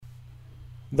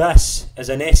This is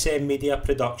an SM Media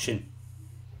production.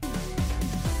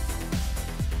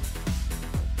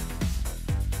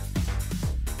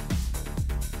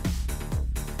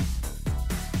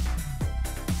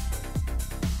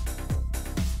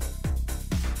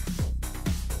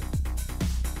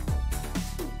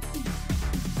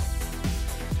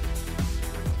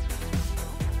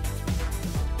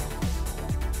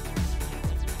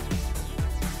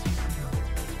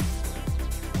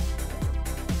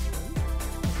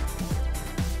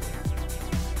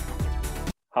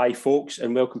 Hi folks,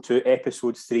 and welcome to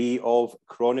episode 3 of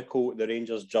Chronicle the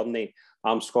Rangers Journey.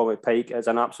 I'm Scott Pike. It's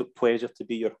an absolute pleasure to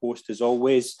be your host as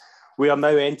always. We are now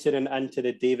entering into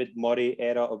the David Murray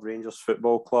era of Rangers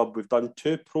Football Club. We've done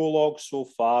 2 prologues so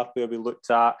far where we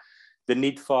looked at the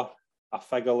need for a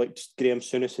figure like Graham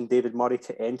Souness and David Murray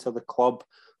to enter the club.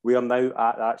 We are now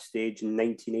at that stage in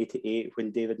 1988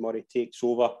 when David Murray takes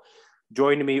over.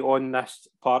 Joining me on this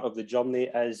part of the journey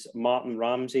is Martin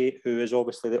Ramsey, who is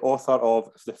obviously the author of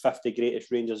the 50 Greatest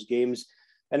Rangers Games,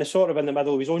 and is sort of in the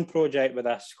middle of his own project with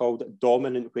this called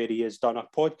Dominant, where he has done a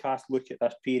podcast look at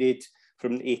this period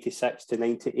from 86 to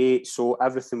 98. So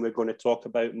everything we're going to talk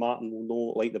about, Martin will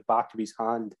know like the back of his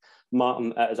hand.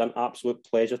 Martin, it is an absolute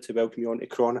pleasure to welcome you on to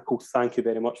Chronicle. Thank you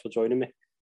very much for joining me.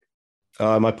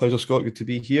 My pleasure, Scott. Good to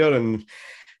be here. And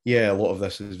yeah, a lot of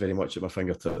this is very much at my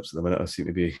fingertips at the minute. I seem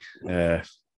to be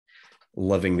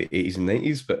living the 80s and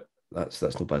 90s, but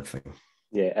that's no bad thing.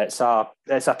 Yeah, it's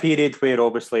a period where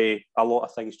obviously a lot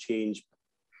of things change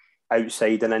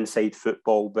outside and inside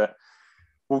football, but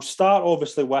we'll start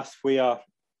obviously with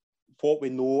what we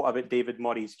know about David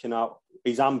Murray's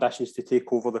his ambitions to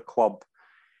take over the club.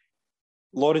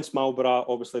 Lawrence Marlborough,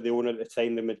 obviously the owner at the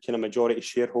time, the kind of majority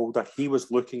shareholder, he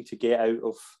was looking to get out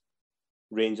of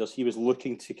Rangers. He was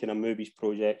looking to kind of move his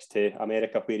projects to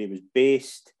America, where he was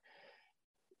based.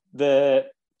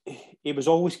 He was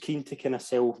always keen to kind of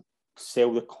sell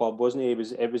the club, wasn't he?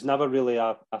 It was never really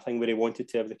a thing where he wanted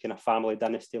to have the kind of family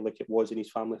dynasty like it was in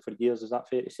his family for years. Is that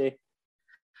fair to say?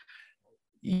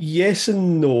 Yes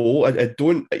and no. I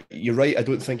don't. You're right. I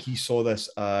don't think he saw this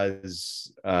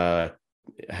as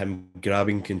him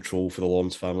grabbing control for the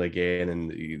Lawrence family again,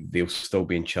 and they'll still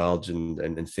be in charge in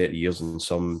 30 years in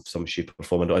some shape or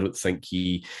form. I don't think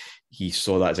he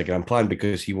saw that as a grand plan,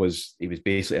 because he was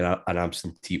basically an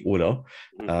absentee owner.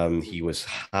 He was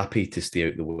happy to stay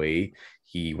out the way.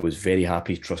 He was very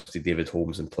happy, trusted David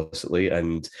Holmes implicitly,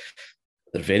 and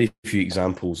there are very few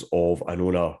examples of an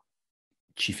owner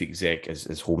chief exec,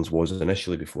 as Holmes was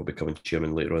initially before becoming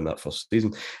chairman later on that first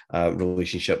season,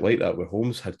 relationship like that where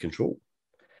Holmes had control.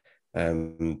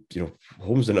 Holmes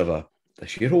didn't have a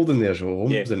shareholding there, so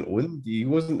Holmes didn't own. He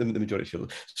wasn't the majority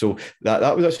shareholder. So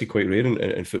that was actually quite rare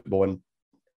in football, and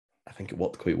I think it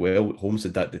worked quite well. Holmes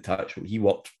had that detachment. He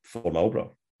worked for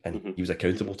Marlborough, and he was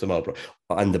accountable to Marlborough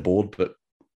and the board, but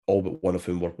all but one of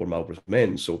whom were Marlborough's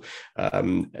men. So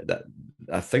that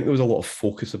I think there was a lot of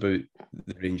focus about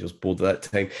the Rangers board at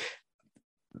that time.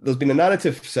 There's been a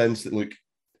narrative since that, look,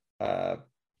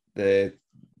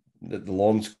 the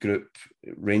Lawrence Group,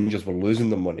 Rangers were losing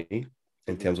the money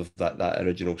in terms of that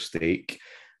original stake.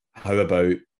 How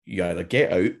about you either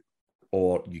get out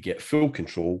or you get full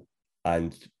control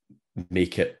and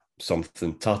make it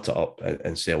something, tart it up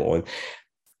and sell it on?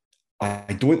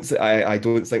 I don't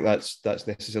think that's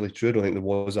necessarily true. I don't think there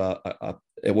was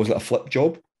it wasn't a flip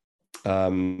job.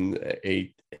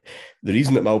 The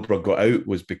reason that Marlborough got out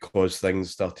was because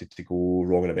things started to go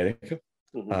wrong in America.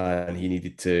 And he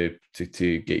needed to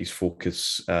get his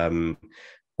focus on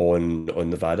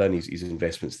Nevada and his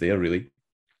investments there, really.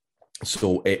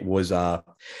 So it was not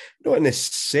a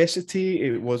necessity.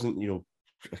 It wasn't,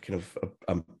 a kind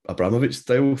of Abramovich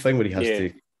style thing where he has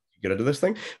to get rid of this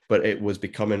thing, but it was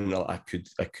becoming I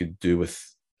could do with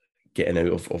getting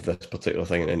out of this particular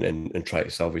thing and try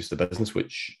to salvage the business,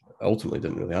 which ultimately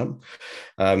didn't really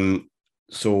happen.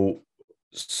 So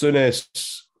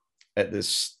Souness at the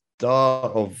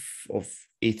start of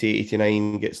 88,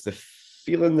 89 gets the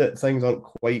feeling that things aren't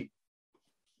quite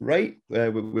right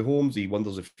with Holmes. He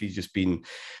wonders if he's just been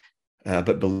a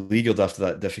bit beleaguered after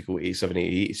that difficult 87,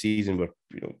 88 season where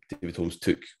David Holmes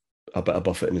took a bit of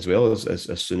buffeting as well as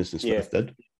Souness and Smith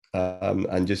did.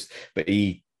 But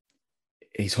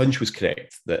his hunch was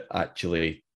correct that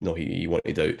actually, no, he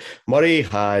wanted out. Murray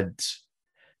had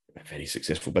a very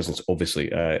successful business,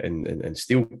 obviously, in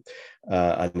steel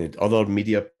and other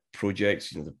media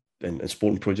projects, and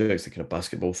sporting projects, the kind of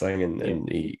basketball thing, and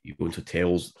he owned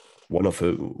hotels. One of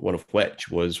which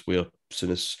was where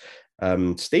Souness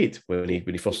stayed when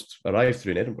he first arrived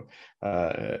through in Edinburgh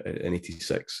in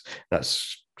 '86.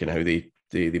 That's kind of how they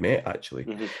met, actually.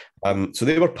 So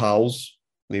they were pals.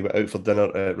 They went out for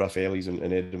dinner at Raffaelli's in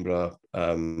Edinburgh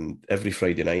every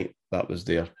Friday night. That was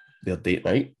their date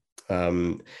night.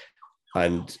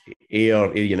 And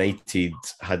Ayr United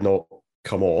had not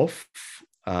come off.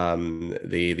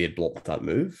 They had blocked that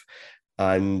move.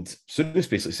 And Souness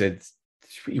basically said,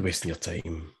 "What are you wasting your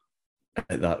time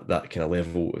at that kind of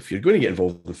level? If you're going to get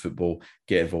involved in football,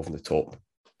 get involved in the top.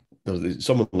 There's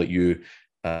someone like you,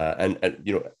 and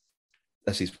you know,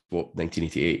 this is what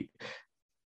 1988.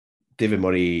 David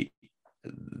Murray,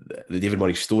 the David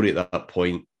Murray story at that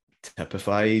point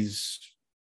typifies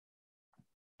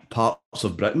parts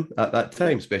of Britain at that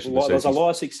time, especially there's a lot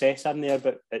of success in there,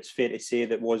 but it's fair to say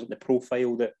that wasn't the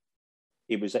profile that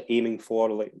he was aiming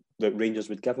for, like that Rangers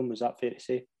would give him. Was that fair to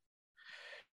say?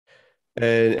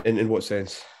 In what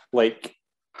sense? Like,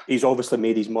 he's obviously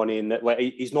made his money, and like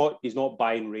he's not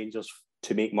buying Rangers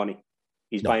to make money.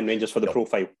 He's buying Rangers for the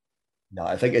profile. No,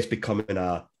 I think it's becoming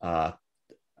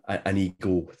an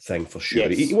ego thing for sure.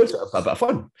 Yes. He wants a bit of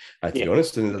fun, to be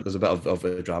honest, and there's a bit of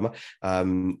a drama.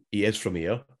 He is from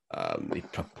here. He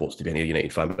purports to be an Ayr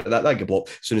United fan, but that get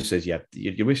blocked. Souness says, "Yeah,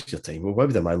 you're wasting your time. Well, why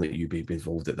would a man like you be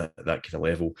involved at that kind of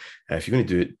level? If you're going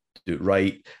to do it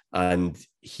right." And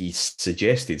he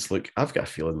suggested, "Look, I've got a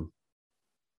feeling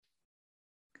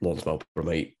Lawrence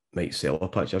Milburn might sell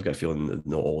up. Actually, I've got a feeling that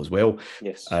not all as well."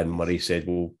 Yes. And Murray said,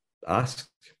 "Well, ask."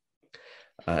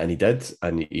 And he did,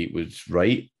 and he was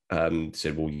right.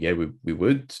 Said, "Well, yeah, we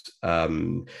would."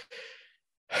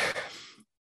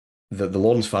 The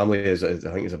Lawrence family is, I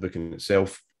think, is a book in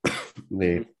itself.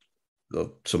 There's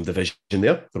some division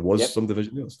there. There was some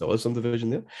division there. There still is some division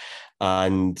there.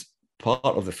 And part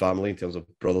of the family, in terms of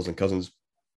brothers and cousins,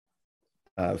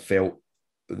 felt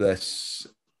this,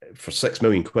 for £6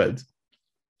 million,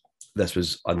 this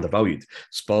was undervalued.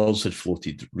 Spurs had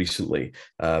floated recently.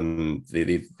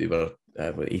 They were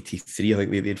 83, I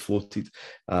think they'd floated.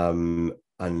 And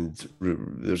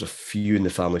there's a few in the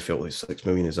family felt like £6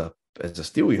 million is a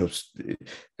steal. You know,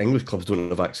 English clubs don't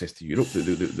have access to Europe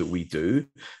that we do.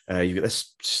 You've got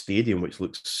this stadium which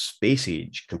looks space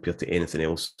age compared to anything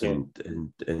else in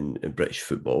British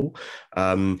football.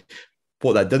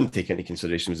 What that didn't take into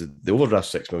consideration was the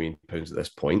overdraft £6 million at this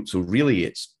point. So really,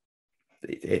 it's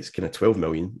kind of 12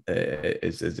 million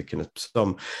is the kind of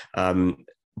sum.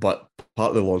 But part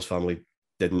of the Lawrence family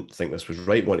didn't think this was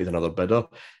right, wanted another bidder.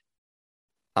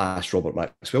 Asked Robert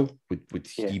Maxwell, would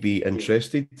he be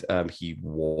interested? He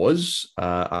was,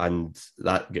 and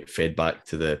that got fed back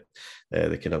to the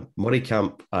kind of Murray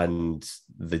camp, and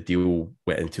the deal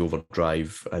went into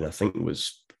overdrive, and I think it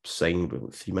was signed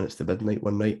with 3 minutes to midnight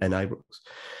one night in Ibrox.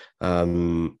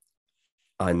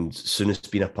 And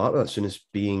Souness being a part of that, Souness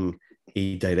being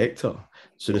a director,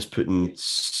 Souness putting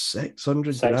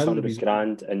 600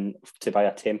 grand in to buy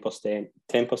a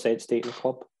 10% stake in the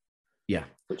club. Yeah.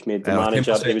 Which made the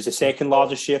manager, he was the second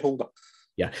largest shareholder.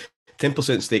 Yeah.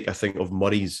 10% stake, I think, of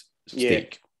Murray's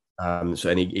stake. So,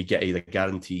 and he get the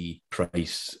guarantee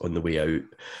price on the way out.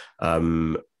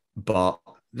 But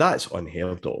that's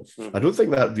unheard of. I don't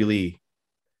think that really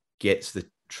gets the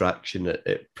traction that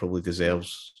it probably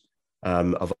deserves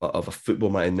of a football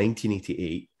man in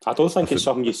 1988. I don't think it's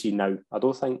something you see now. I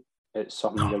don't think it's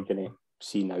something you're going to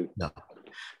see now. No.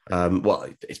 Well,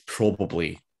 it's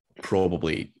probably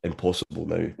impossible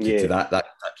now to that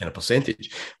kind of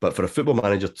percentage. But for a football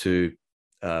manager to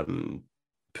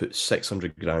put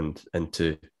 600 grand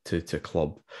into a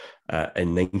club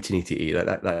in 1988,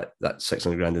 that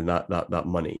 600 grand in that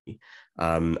money,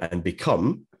 and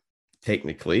become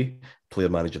technically player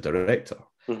manager director.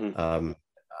 But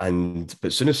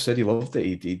Souness said he loved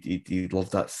it. He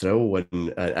loved that thrill,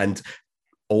 and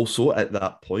also at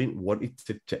that point wanted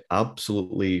to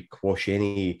absolutely quash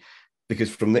any. Because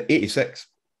from the 86,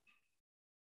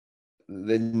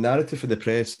 the narrative for the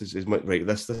press is right.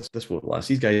 This won't last.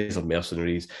 These guys are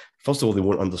mercenaries. First of all, they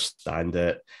won't understand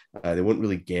it. They won't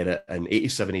really get it. And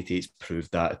 87, 88's proved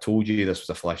that. I told you this was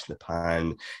a flash in the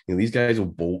pan. You know, these guys will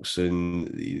bolt soon.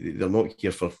 They're not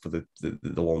here for the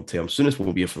long term. Souness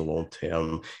won't be here for the long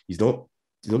term. He's not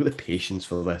got the patience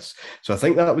for this. So I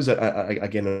think that was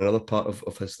again another part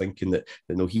of his thinking that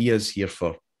no, he is here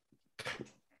for.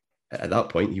 At that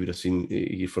point, he would have seen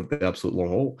for the absolute long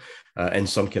haul in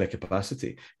some kind of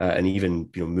capacity, and even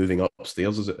moving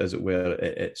upstairs as it were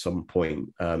at some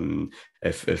point.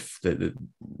 If the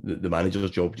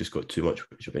manager's job just got too much,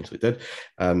 which eventually did,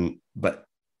 but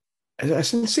a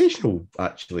sensational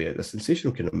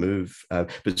kind of move. But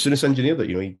Souness engineered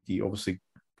it. He obviously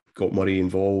got Murray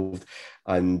involved,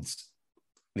 and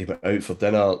they went out for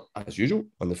dinner as usual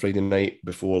on the Friday night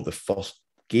before the first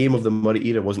game of the Murray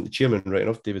era wasn't the chairman, right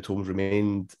enough. David Holmes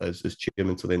remained as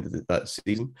chairman until the end of that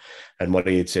season. And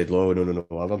Murray had said, oh, no,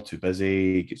 I'm too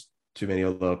busy, too many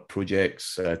other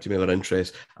projects, too many other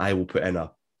interests. I will put in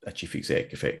a chief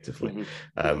exec effectively,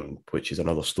 which is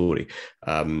another story.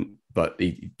 But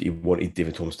he wanted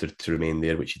David Holmes to remain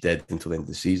there, which he did until the end of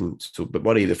the season. So, but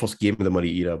Murray, the first game of the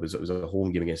Murray era was a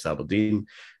home game against Aberdeen,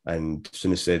 and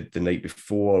Souness said the night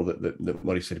before that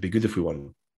Murray said it'd be good if we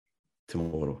won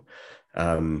tomorrow,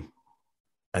 and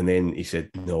then he said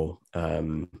no.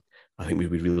 I think we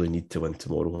really need to win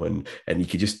tomorrow, and you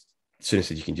could just Souness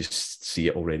said you can just see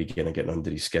it already getting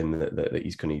under his skin that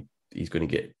he's going to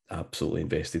get absolutely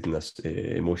invested in this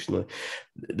emotionally.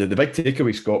 The big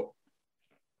takeaway, Scott,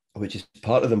 which is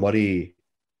part of the Murray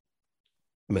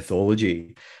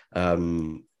mythology,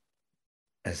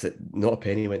 is that not a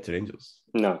penny went to Rangers.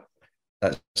 No.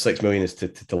 That 6 million is to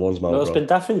Lonsman. No, there's been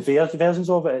different versions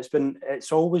of it.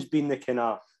 It's always been the kind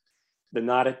of the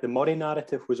narrative. The Murray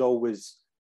narrative was always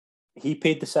he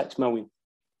paid the 6 million.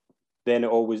 Then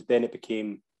it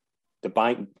became the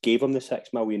bank gave him the 6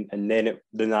 million, and then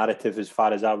the narrative, as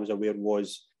far as I was aware,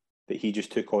 was that he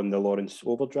just took on the Lawrence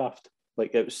overdraft.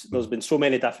 Like there's been so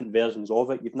many different versions of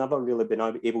it. You've never really been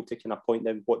able to kind of point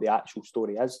down what the actual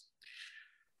story is.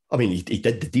 I mean, he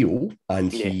did the deal,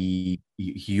 and he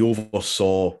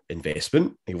oversaw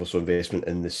investment. He oversaw investment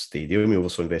in the stadium. He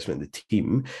oversaw investment in the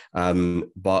team.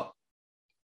 But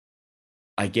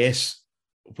I guess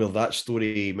where that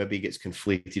story maybe gets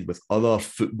conflated with other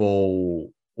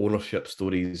football ownership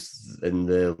stories in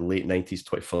the late 90s,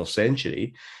 21st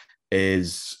century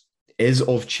is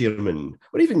of chairman,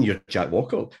 or even your Jack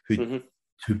Walker,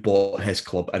 who bought his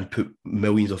club and put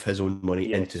millions of his own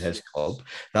money into his club.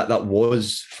 That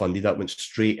was funded. That went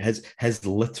straight. His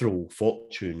literal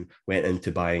fortune went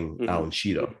into buying Alan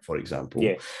Shearer, for example.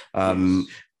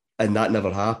 And that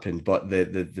never happened. But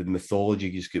the mythology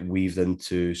just get weaved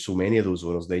into so many of those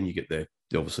owners. Then you get the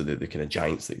kind of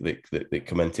giants that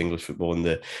come into English football in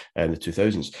the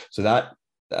 2000s. So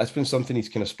that's been something he's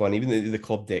kind of spun. Even the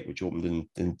club deck, which opened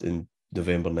in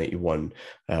November 91,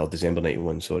 or December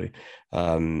 91, sorry.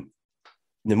 The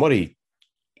Murray,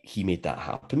 he made that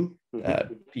happen.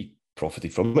 He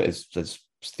profited from it. His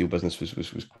steel business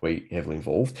was quite heavily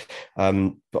involved.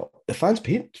 But the fans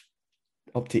paid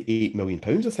up to £8 million,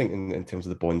 I think, in terms of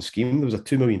the bond scheme. There was a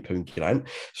 £2 million grant.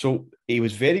 So he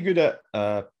was very good at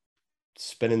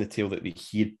spinning the tale that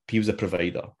he was a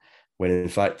provider, when in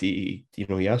fact he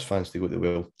asked fans to go to the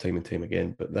well time and time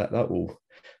again. But that will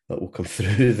come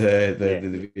through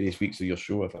the various weeks of your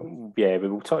show, I think. Yeah, we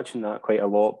will touch on that quite a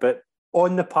lot. But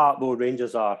on the part though,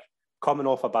 Rangers are coming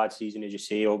off a bad season, as you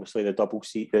say. Obviously, the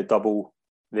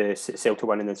Celtic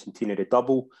winning the centenary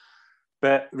double.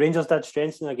 But Rangers did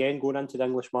strengthen again going into the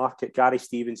English market. Gary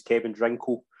Stevens, Kevin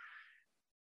Drinkle.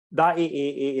 That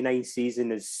 88-89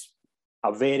 season is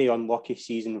a very unlucky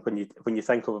season when you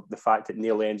think of the fact that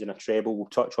nearly ends in a treble. We'll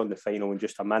touch on the final in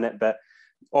just a minute, but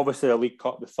obviously the League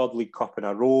Cup, the third League Cup in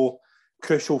a row,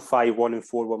 crucial 5-1 and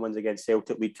 4-1 wins against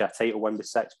Celtic lead to a title win with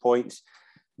 6 points.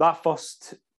 That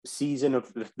first season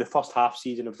of the first half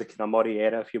season of the kind of Murray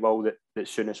era, if you will, that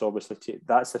Souness obviously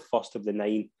that's the first of the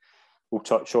 9. We'll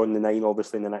touch on the 9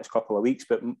 obviously in the next couple of weeks,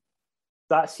 but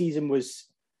that season was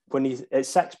when he's at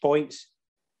 6 points,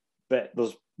 but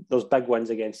there's big wins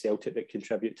against Celtic that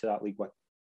contribute to that league win.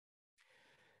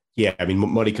 Yeah, I mean,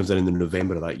 Murray comes in the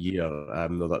November of that year,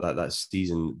 that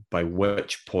season, by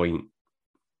which point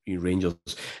Rangers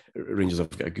have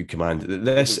got a good command.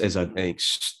 This is an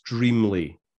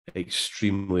extremely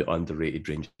underrated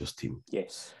Rangers team.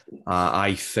 Yes.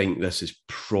 I think this is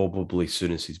probably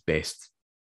Souness's best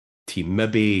team.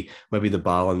 Maybe the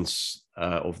balance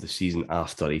of the season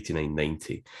after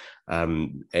 89-90.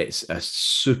 It's a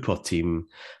super team.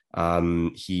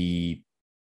 He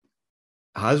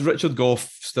has Richard Gough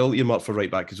still earmarked for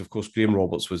right back, because of course Graham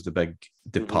Roberts was the big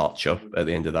departure at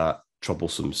the end of that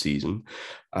troublesome season.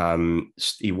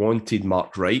 He wanted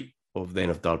Mark Wright of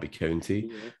Derby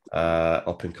County,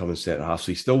 up and coming centre half.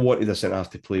 So he still wanted a centre half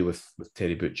to play with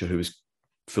Terry Butcher, who was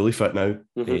fully fit now.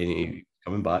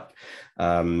 Coming back,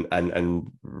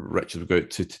 and Richard would go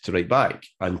out to right back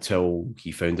until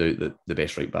he found out that the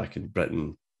best right back in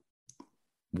Britain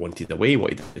wanted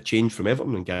a change from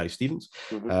Everton and Gary Stevens.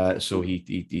 So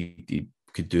he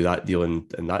could do that deal, and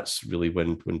that's really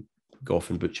when Gough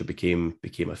and Butcher became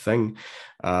a thing.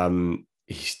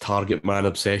 His target man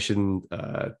obsession,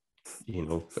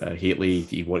 Hateley,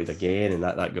 he wanted again, and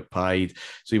that got pied.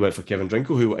 So he went for Kevin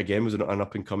Drinkle, who again was an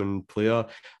up and coming player.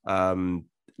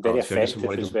 Very effective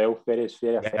as well. Very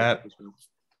effective as well.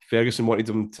 Ferguson wanted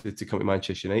him to come to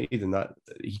Manchester United, and that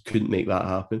he couldn't make that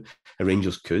happen. The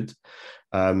Rangers could.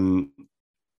 There's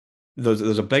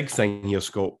a big thing here,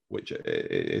 Scott, which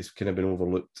is kind of been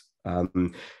overlooked.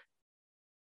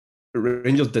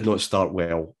 Rangers did not start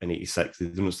well in '86. They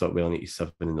did not start well in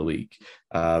 '87 in the league.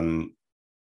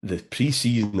 The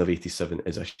pre-season of '87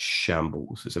 is a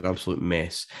shambles. It's an absolute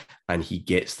mess, and he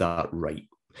gets that right.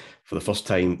 For the first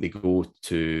time, they go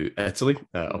to Italy,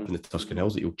 up in the Tuscan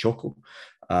Hills at Il Choco,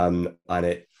 and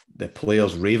the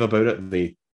players rave about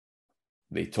it.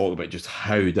 They talk about just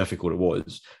how difficult it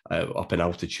was up in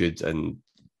altitude and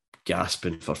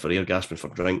gasping for air, gasping for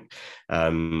drink.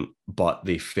 But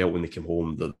they felt when they came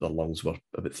home that their lungs were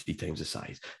about 3 times the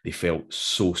size. They felt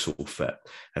so fit.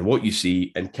 And what you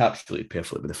see, encapsulated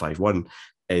perfectly with the 5-1,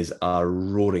 is a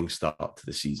roaring start to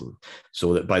the season.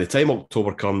 So that by the time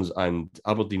October comes and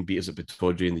Aberdeen beat us at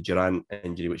Pittodrie in the Durrant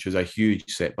injury, which was a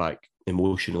huge setback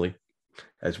emotionally,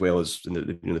 as well as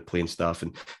in the playing staff,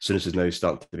 and Souness is now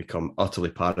starting to become utterly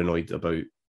paranoid about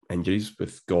injuries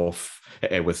with Gough,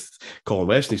 with Colin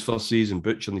West in his first season,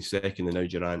 Butcher in his second, and now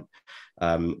Durrant.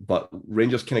 But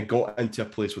Rangers kind of got into a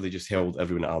place where they just held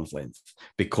everyone at arm's length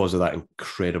because of that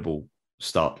incredible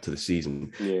start to the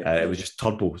season. It was just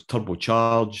turbo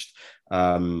charged,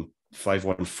 5-1,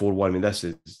 4-1. I mean,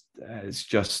 it's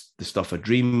just the stuff of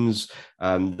dreams.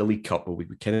 The League Cup, we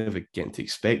kind of getting to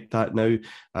expect that now.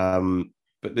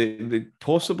 But the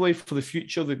possibly for the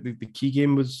future, the key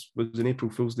game was an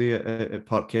April Fool's Day at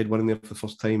Parkhead, winning there for the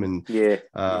first time in 9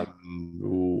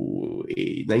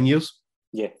 years.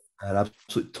 Yeah, an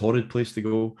absolute torrid place to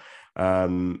go.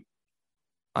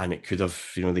 And it could have,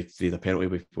 they had a penalty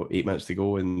with 8 minutes to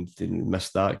go and they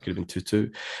missed that. It could have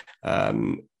been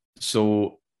 2-2.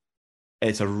 So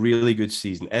it's a really good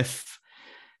season. If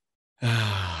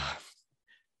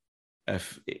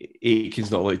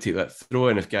Aitken's not allowed to take that throw,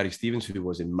 and if Gary Stevens, who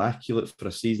was immaculate for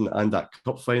a season and that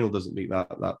cup final, doesn't make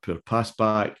that poor pass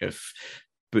back, if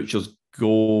Butcher's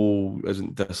goal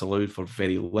isn't disallowed for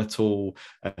very little,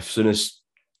 if Souness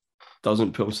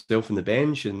doesn't put himself on the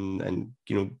bench and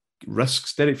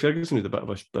risks Derek Ferguson, who had a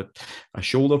bit of a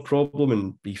shoulder problem,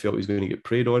 and he felt he was going to get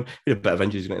preyed on. He had a bit of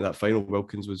injuries in that final.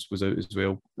 Wilkins was out as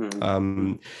well.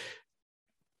 And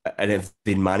if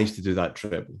they managed to do that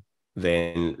treble,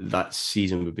 then that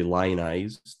season would be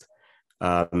lionised.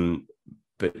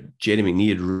 But Jerry McNee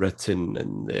had written,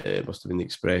 and it must have been the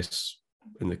Express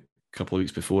in the couple of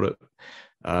weeks before it,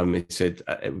 he said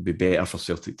it would be better for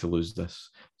Celtic to lose this,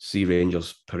 see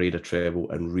Rangers parade a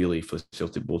treble, and really for the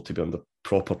Celtic board to be under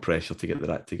proper pressure to get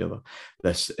their act together.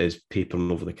 This is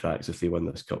papering over the cracks if they win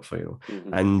this cup final.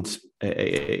 And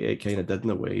it kind of did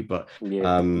in a way, but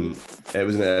it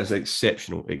was an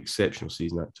exceptional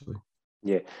season, actually.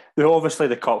 Yeah, obviously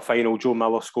the cup final, Joe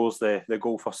Miller scores the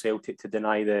goal for Celtic to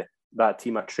deny that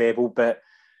team a treble, but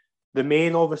the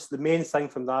main thing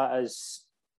from that is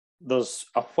there's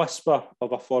a whisper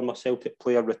of a former Celtic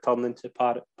player returning to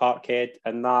Parkhead,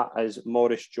 and that is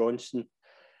Maurice Johnston.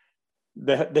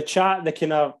 The chat,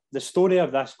 the story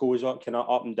of this goes up kind of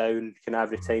up and down kind of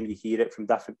every time you hear it from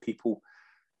different people.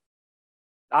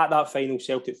 At that final,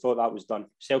 Celtic thought that was done.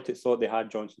 Celtic thought they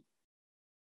had Johnston.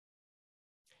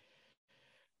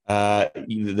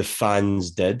 The fans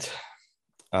did.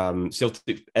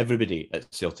 Celtic, everybody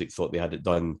at Celtic thought they had it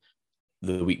done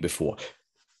the week before.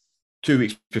 2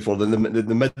 weeks before, the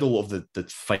middle of the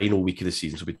final week of the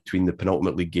season, so between the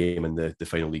penultimate league game and the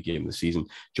final league game of the season,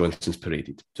 Johnston's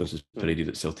paraded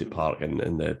at Celtic Park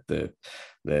and the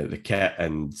kit,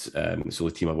 and so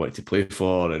the team I wanted to play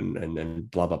for,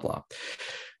 and blah blah blah.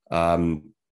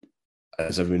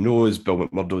 As everyone knows, Bill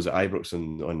McMurdo's at Ibrox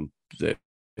on the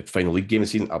final league game of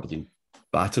the season. Aberdeen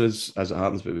batter us as it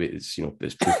happens, but it's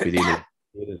proof by the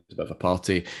it's a bit of a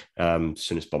party.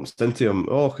 Souness bumps into him.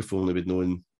 Oh, if only we'd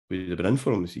known we'd have been in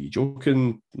for him. Is he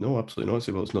joking? No, absolutely not. I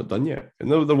say, well, it's not done yet.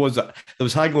 And there was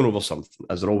haggling over something,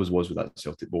 as there always was with that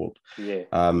Celtic board. Yeah.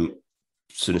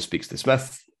 Souness speaks to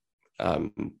Smith.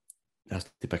 Has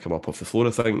to pick him up off the floor,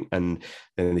 I think, and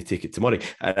then they take it to Murray.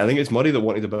 And I think it's Murray that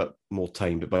wanted a bit more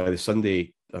time, but by the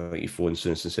Sunday, I think he phoned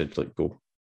Souness and said, like, go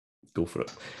for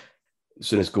it.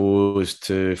 Souness goes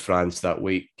to France that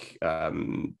week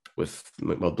with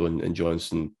McMurdo and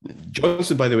Johnston.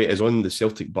 Johnston, by the way, is on the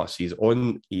Celtic bus. He's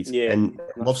in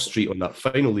Love Street on that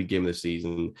final league game of the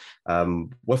season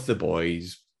with the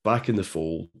boys, back in the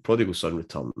fold. Prodigal son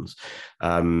returns.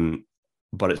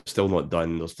 But it's still not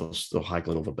done. They're still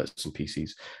haggling over bits and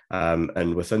pieces.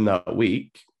 And within that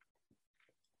week,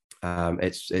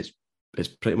 it's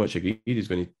pretty much agreed. He's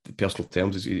going to, personal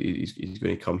terms, he's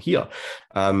going to come here.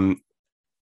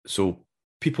 So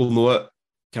people know it.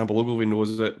 Campbell Ogilvie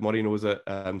knows it. Murray knows it.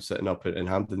 Sitting up in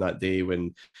Hampden that day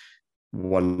when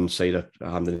one side of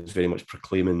Hampden is very much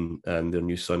proclaiming their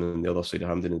new son, and the other side of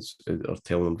Hampden are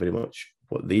telling them very much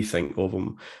what they think of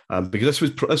him. Because this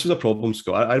was a problem,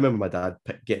 Scott. I remember my dad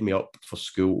getting me up for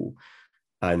school,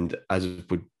 and as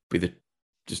would be the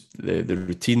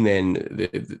routine then,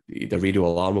 the radio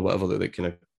alarm or whatever that kind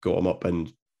of got him up,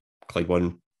 and Clyde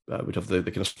One would have the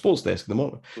kind of sports desk in the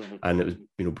morning, and it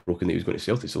was broken that he was going to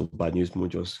Celtics. So bad news, Mo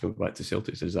Johnson's going back to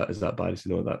Celtics. Is that bad?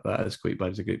 That is quite bad.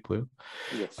 He's a great player.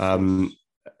 Yes.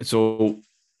 So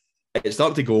it's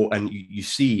starting to go, and you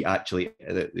see actually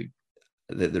the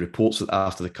reports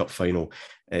after the cup final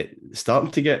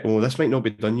starting to get, this might not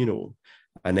be done,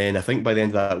 and then I think by the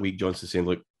end of that week, Johnson's saying,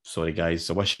 look, sorry guys,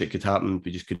 I wish it could happen,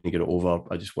 we just couldn't get it over.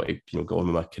 I just want to go on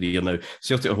with my career now.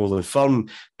 Celtic are holding firm.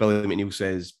 Billy McNeil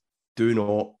says, do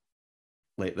not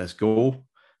let this go.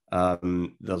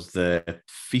 There's the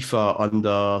FIFA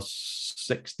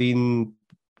Under-16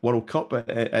 World Cup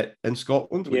in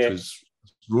Scotland, which was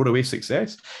road-away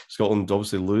success. Scotland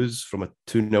obviously lose from a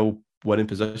 2-0 winning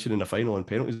position in the final on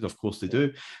penalties. Of course they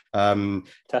do. To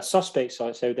a suspect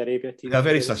Saudi Arabia team. A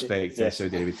very suspect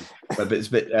Saudi Arabia team.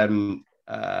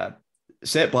 But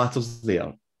Sepp Blatter's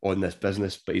there on this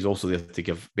business, but he's also there to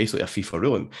give basically a FIFA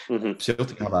ruling.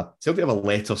 Celtic have a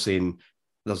letter saying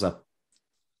there's a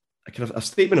kind of a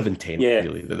statement of intent,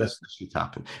 really, that this should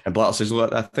happen. And Blatter says,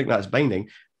 look, I think that's binding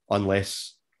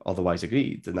unless otherwise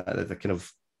agreed. And that's a kind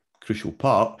of crucial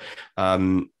part.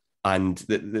 And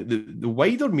the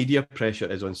wider media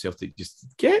pressure is on Celtic. Just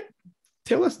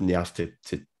tell us Nath to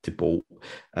bolt.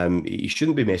 He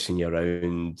shouldn't be messing you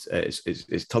around.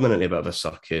 It's turning into a bit of a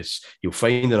circus. You'll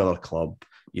find another club.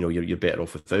 You're better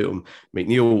off without him.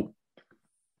 McNeil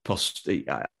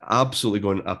absolutely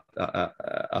going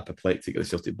apoplectic at the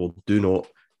Celtic board.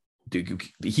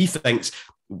 He thinks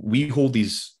we hold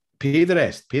these, pay the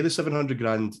rest, pay the 700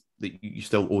 grand that you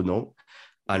still owe not,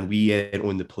 and we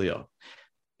own the player.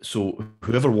 So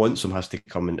whoever wants him has to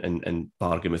come and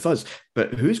bargain with us.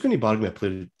 But who's going to bargain with a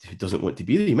player who doesn't want to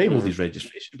be there? He might hold his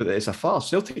registration, but it's a farce.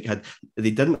 Celtic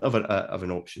they didn't have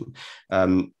an option.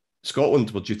 Scotland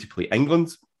were due to play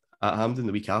England at Hampden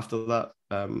the week after that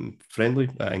friendly.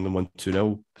 England won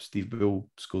 2-0. Steve Bull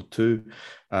scored 2.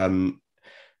 And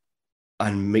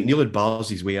McNeil had bars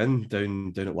his way in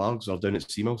down at Largs, or down at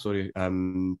Seamull, sorry,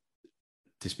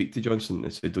 to speak to Johnson.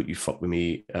 He said, don't you fuck with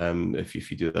me.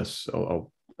 If you do this,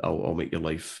 I'll make your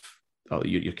life,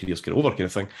 your career's get over, kind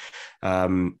of thing.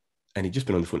 And he'd just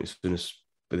been on the phone as soon as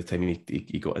by the time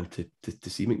he got in to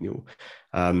see McNeil.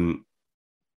 And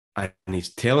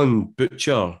he's telling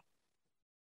Butcher,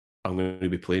 I'm going to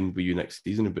be playing with you next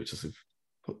season. And Butcher said,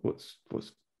 what's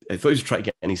I thought he was trying to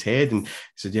get in his head, and he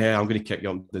said, yeah, I'm going to kick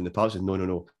you up in the park. I said,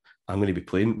 no, I'm going to be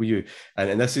playing with you.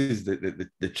 And this is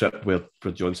the trip where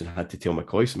Johnson had to tell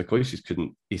McCoy. So McCoy just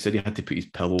couldn't, he said he had to put his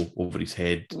pillow over his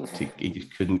head. He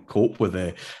just couldn't cope with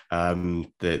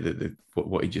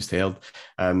what he just heard.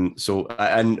 So,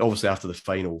 and obviously after the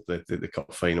final, the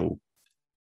cup final,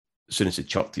 as soon as he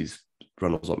chucked his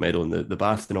runners-up medal in the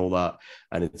bath and all that,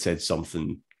 and it said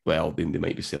something, well, they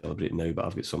might be celebrating now, but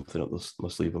I've got something up my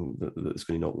sleeve that's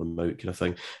going to knock them out, kind of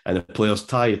thing. And the players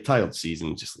tired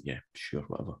season, just like, yeah, sure,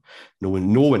 whatever. No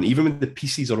one, even when the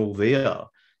pieces are all there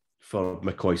for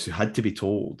McCoy, who had to be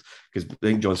told, because I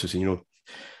think Johnson was saying,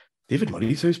 David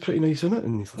Murray's house pretty nice, isn't it?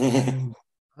 And he's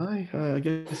like, I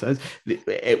guess it is.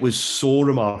 It was so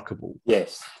remarkable.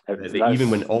 Yes.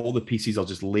 Even when all the pieces are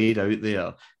just laid out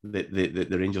there, the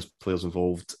Rangers players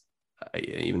involved,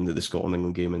 even the Scotland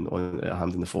England game on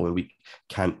Hampden the following week,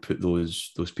 can't put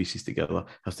those pieces together.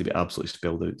 Has to be absolutely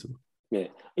spelled out to them. Yeah,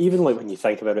 even like when you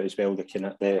think about it as well,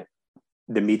 the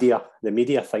media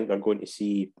think they're going to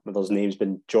see, there's names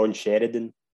been John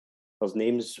Sheridan. There's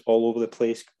names all over the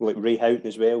place, like Ray Houghton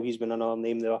as well. He's been another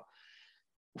name there.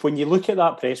 When you look at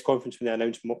that press conference when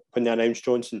they announced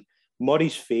Johnson,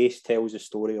 Murray's face tells the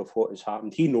story of what has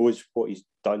happened. He knows what he's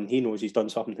done. He knows he's done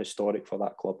something historic for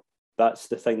that club. That's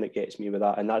the thing that gets me with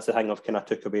that. And that's the thing I've kind of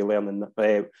took away learning,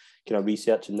 kind of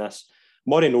researching this.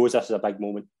 Murray knows this is a big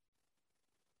moment.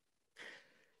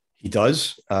 He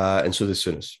does, and so does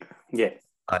Souness. Yeah.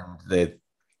 And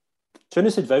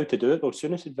Souness had vowed to do it, though.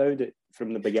 Souness had vowed it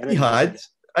from the beginning. He had.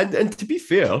 And to be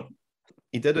fair,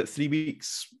 he did it 3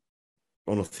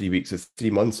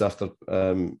 months after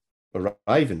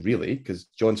arriving, really, because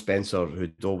John Spencer,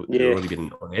 who'd already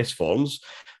been on S forms,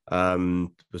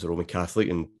 was a Roman Catholic,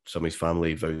 and some of his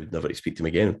family vowed never to speak to him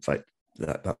again. In fact,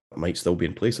 that might still be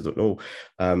in place, I don't know.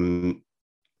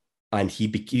 And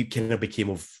he kind of became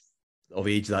of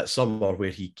age that summer where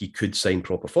he could sign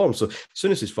proper form. So as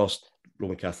soon as his first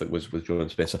Roman Catholic was John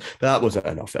Spencer, but that wasn't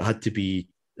enough. It had to be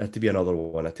another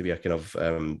one. It had to be a kind of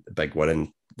big one. And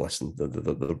listen,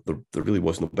 there really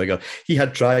was no bigger. He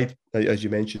had tried, as you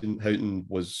mentioned, Houghton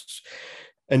was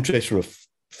interested from a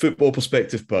football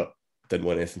perspective, but didn't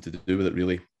want anything to do with it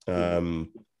really. And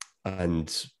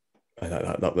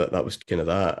that was kind of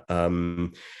that.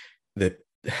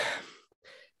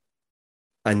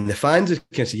 And the fans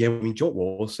kind of say, yeah, I mean, Jock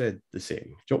Wallace said the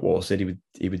same. Jock Wallace said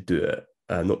he would do it,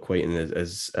 not quite in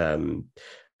as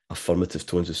affirmative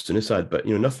tones as Sunicide, but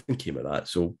nothing came of that.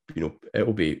 So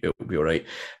it'll be all right.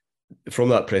 From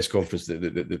that press conference,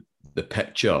 the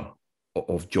picture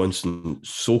of Johnson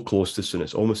so close to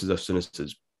Souness, almost as if Souness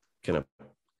is kind of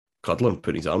cuddling,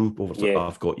 putting his arm over. Yeah.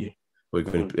 I've got you. We're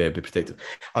going to be protected.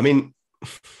 I mean,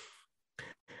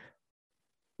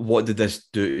 what did this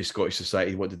do to Scottish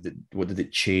society? What did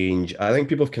it change? I think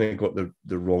people have kind of got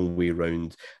the wrong way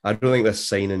around. I don't think this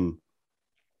signing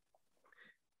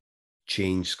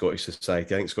changed Scottish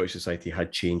society. I think Scottish society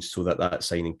had changed so that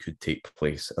signing could take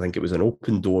place. I think it was an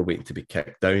open door waiting to be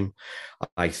kicked down.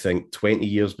 I think 20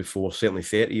 years before, certainly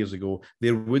 30 years ago,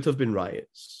 there would have been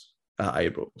riots at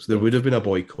Ibrox. There would have been a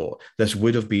boycott. This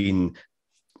would have been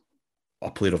a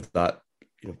player of that,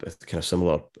 kind of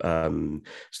similar style.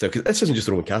 Because this isn't just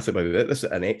a Roman Catholic, by the way. This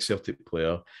is an ex-Celtic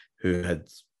player who had,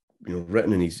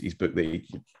 written in his book that he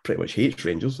pretty much hates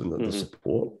Rangers and the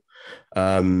support.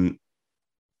 And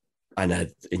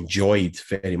had enjoyed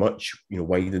very much,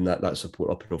 winding that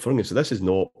support up in Fergus. So this is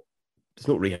not, it's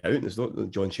not Ray Houghton, it's not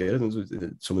John Sheridan,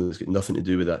 it's someone that's got nothing to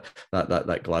do with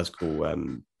that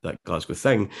Glasgow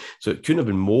thing. So it couldn't have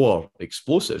been more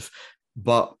explosive.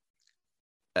 But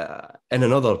in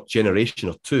another generation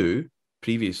or two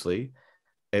previously,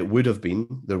 there would have been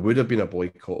a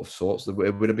boycott of sorts. It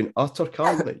would have been utter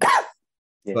carnage.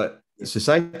 Yeah. But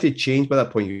society changed by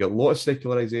that point. You got a lot of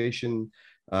secularization.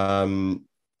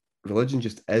 Religion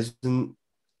just isn't.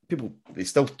 People, they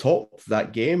still talk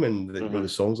that game, and the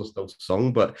songs are still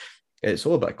sung, but it's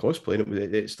all about cosplay. And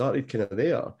it started kind of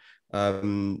there,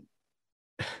 and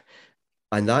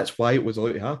that's why it was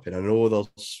allowed to happen. I know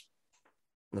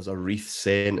there's a wreath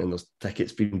sent, and there's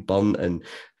tickets being burnt, and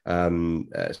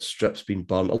strips being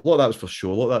burnt. A lot of that was for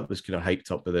show. A lot of that was kind of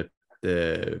hyped up by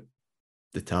the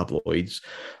tabloids,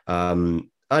 and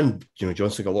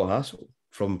Johnson got a lot of hassle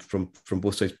from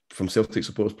both sides, from Celtic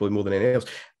supporters probably more than anything else,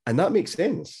 and that makes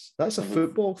sense. That's a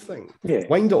football thing. Yeah.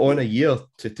 Wind it on a year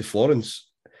to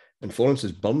Florence, and Florence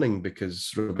is burning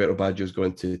because Roberto Baggio's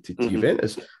going to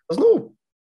Juventus. There's no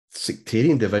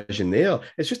sectarian division there.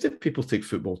 It's just that people take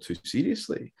football too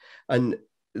seriously, and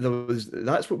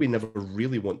that's what we never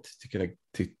really want to kind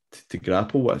of to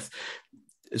grapple with.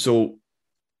 So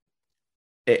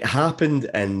it happened,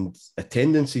 and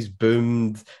attendances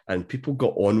boomed, and people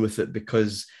got on with it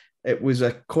because it was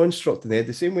a construct in the head,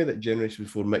 the same way that generation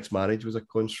before mixed marriage was a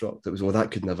construct. It was,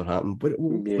 that could never happen, but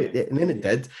and then it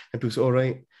did, and people said, all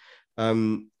right,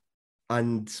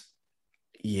 and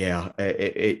yeah,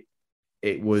 it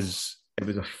was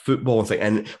a football thing,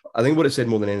 and I think what it said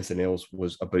more than anything else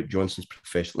was about Johnson's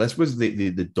professional. This was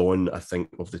the dawn, I think,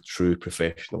 of the true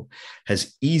professional.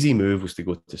 His easy move was to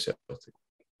go to Celtic.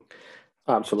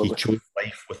 Absolutely. He chose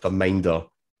life with a minder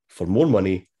for more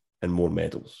money and more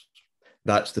medals.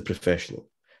 That's the professional.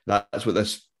 That's what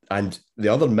this, and the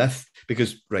other myth,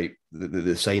 because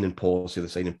the signing policy, the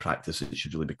signing practice, it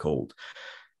should really be called.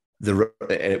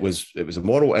 It was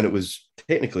immoral, and it was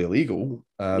technically illegal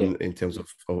in terms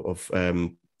of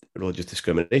religious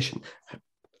discrimination.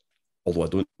 Although I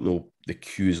don't know the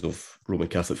queues of Roman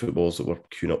Catholic footballers that were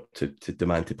queuing up to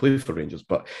demand to play for Rangers,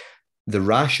 but the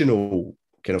rational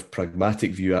kind of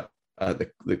pragmatic view at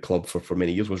the club for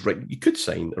many years was, you could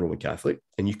sign a Roman Catholic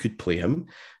and you could play him,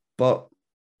 but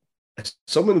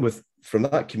someone from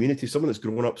that community, someone that's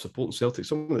grown up supporting Celtic,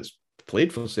 someone that's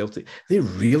played for Celtic, they're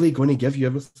really going to give you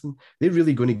everything. They're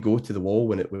really going to go to the wall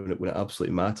when it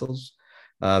absolutely matters.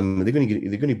 They're going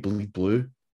to bleed blue,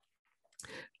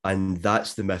 and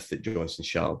that's the myth that Johnson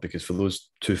shattered, because for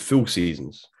those 2 full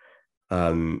seasons,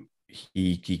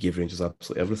 he gave Rangers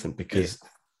absolutely everything because he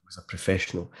was a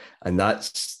professional, and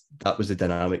that was the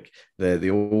dynamic. The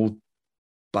old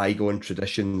bygone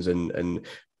traditions and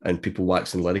people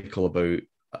waxing lyrical about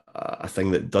a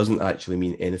thing that doesn't actually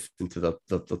mean anything to their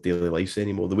daily lives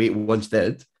anymore, the way it once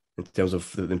did in terms of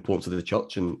the importance of the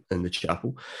church and the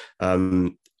chapel.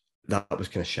 That was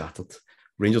kind of shattered.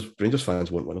 Rangers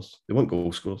fans want winners. They want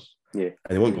goal scorers. Yeah.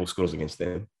 And they want goal scorers against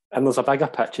them. And there's a bigger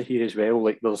picture here as well.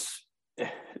 Like, there's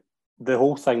the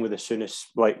whole thing with as soon as,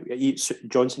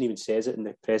 Johnson even says it in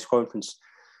the press conference,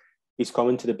 he's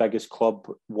coming to the biggest club,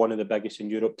 one of the biggest in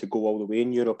Europe, to go all the way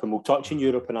in Europe. And we'll touch on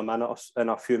Europe in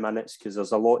a few minutes, because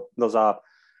it's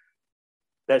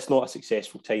not a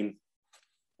successful time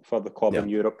for the club in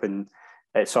Europe. And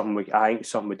it's something I think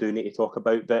something we do need to talk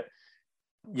about. But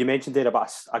you mentioned there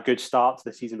about a good start to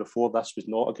the season before. This was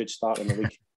not a good start in the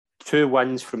league. 2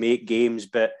 wins from 8 games,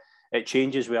 but it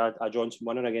changes with a Johnson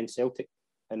winning against Celtic,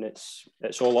 and it's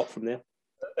all up from there.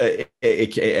 It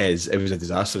is. It was a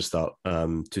disastrous start.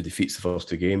 2 defeats the first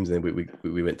 2 games, and then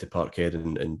we went to Parkhead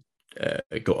and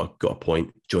got a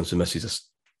point. Johnson misses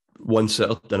one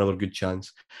sitter, another good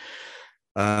chance.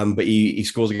 But he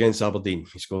scores against Aberdeen.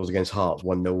 He scores against Hearts.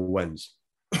 1-0 wins.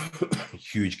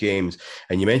 Huge games.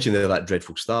 And you mentioned there that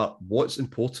dreadful start. What's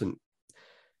important?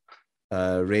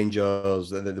 Rangers,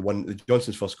 the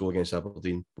Johnson's first goal against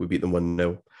Aberdeen, we beat them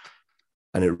 1-0.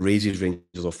 And it raises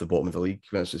Rangers off the bottom of the league.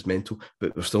 That's just mental.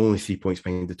 But we're still only 3 points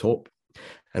behind the top.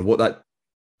 And what that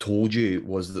told you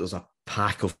was that there's a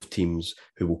pack of teams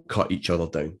who will cut each other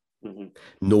down. Mm-hmm.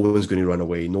 No one's going to run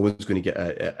away. No one's going to get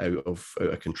out of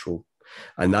control.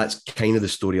 And that's kind of the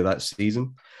story of that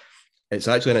season. It's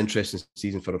actually an interesting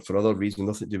season for other reasons,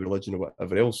 nothing to do with religion or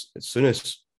whatever else. As soon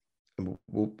as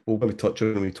we'll maybe touch on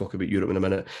it when we talk about Europe in a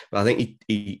minute, but I think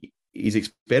he's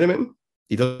experimenting.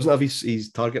 He doesn't have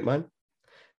his target man.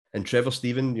 And Trevor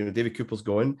Steven, David Cooper's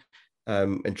gone.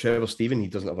 And Trevor Steven, he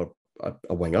doesn't have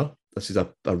a winger. This is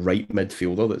a right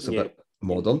midfielder that's a bit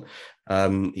modern.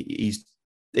 He's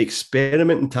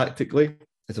experimenting tactically.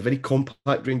 It's a very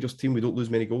compact Rangers team. We don't lose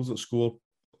many goals, don't score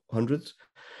hundreds.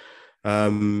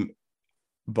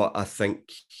 But I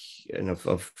think, and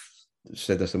I've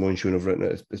said this in one show and I've written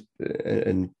it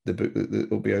in the book that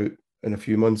will be out in a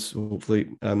few months, hopefully.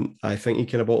 I think he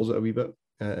kind of bottles it a wee bit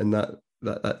in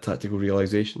that tactical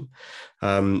realisation.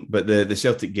 But the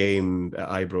Celtic game at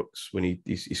Ibrox, when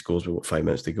he scores with 5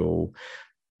 minutes to go,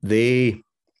 they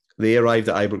arrived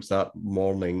at Ibrox that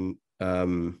morning,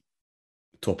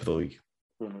 top of the league.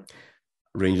 Mm-hmm.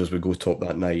 Rangers would go top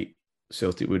that night.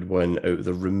 Celtic would win out of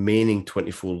the remaining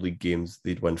 24 league games,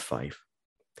 they'd win 5.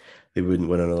 They wouldn't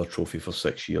win another trophy for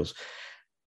 6 years.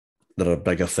 There are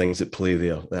bigger things at play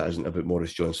there. That isn't about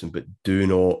Maurice Johnson, but do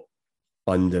not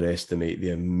underestimate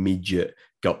the immediate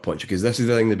gut punch, because this is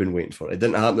the thing they've been waiting for. It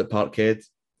didn't happen at Parkhead.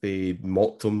 They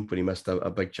mocked him when he missed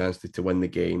a big chance to win the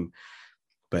game.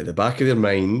 But at the back of their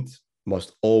mind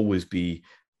must always be,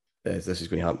 this is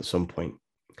going to happen at some point.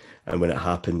 And when it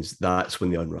happens, that's when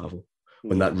they unravel.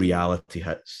 When that reality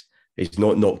hits. He's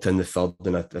not knocked in the third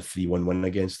in a 3-1 win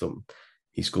against them.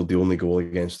 He scored the only goal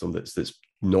against them that's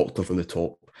knocked them from the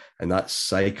top. And that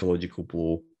psychological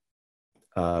blow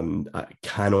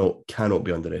cannot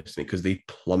be underestimated, because they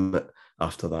plummet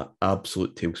after that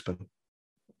absolute tailspin.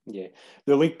 Yeah.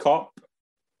 The League Cup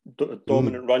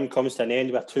dominant run comes to an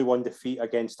end with a 2-1 defeat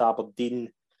against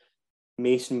Aberdeen.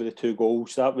 Mason with the 2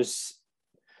 goals. There's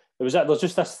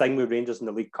just this thing with Rangers in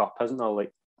the League Cup, isn't there?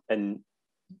 And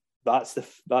that's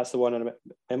the one. I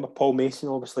remember Paul Mason,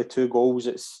 obviously 2 goals.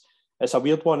 It's a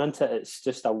weird one, isn't it? It's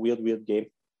just a weird game.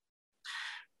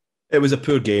 It was a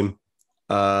poor game.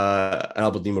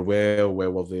 Aberdeen were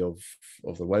well worthy of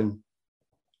the win.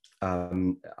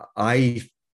 I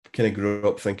kind of grew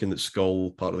up thinking that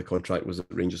Skull, part of the contract was that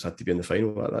Rangers had to be in the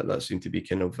final. That seemed to be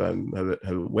kind of how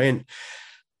it went.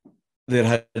 There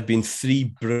had been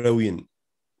 3 brilliant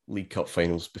League Cup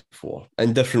finals before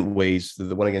in different ways.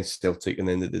 The one against Celtic and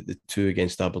then the 2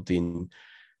 against Aberdeen.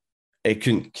 It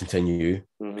couldn't continue.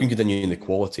 Mm-hmm. Couldn't continue in the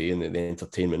quality and the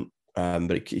entertainment.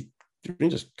 But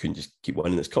Rangers couldn't just keep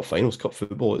winning. It's cup finals, cup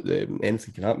football.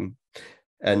 Anything can happen.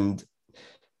 And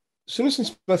Souness and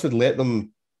Smith had let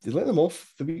them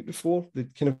off the week before.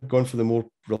 They'd kind of gone for the more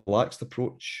relaxed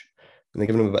approach, and they'd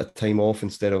given them a bit of time off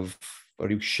instead of a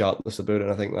real sharpness about it.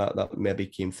 And I think that maybe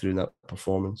came through in that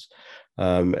performance.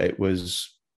 It was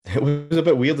a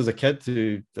bit weird as a kid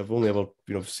to have only ever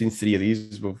seen 3 of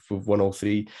these. We've won all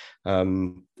 3.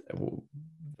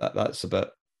 That's a bit.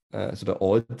 It's a bit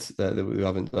odd that we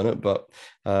haven't done it, but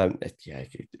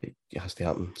it has to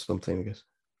happen sometime, I guess.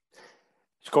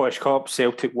 Scottish Cup,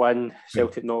 Celtic win.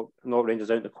 Celtic knock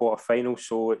Rangers out in the quarter-final,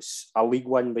 so it's a league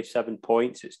win by 7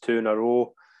 points. It's 2 in a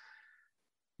row.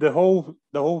 The whole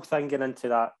thing getting into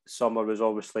that summer was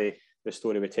obviously the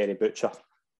story with Terry Butcher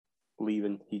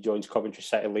leaving. He joins Coventry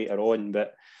City later on,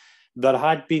 but there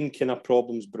had been kind of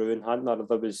problems brewing, hadn't there?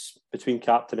 There was between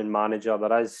captain and manager.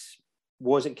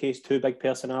 Wasn't case 2 big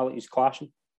personalities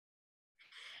clashing?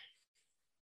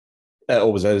 It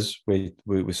always is with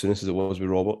Souness, as it was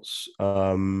with Roberts.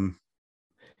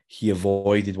 He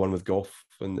avoided one with Gough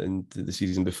in the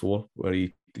season before, where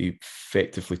he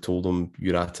effectively told him,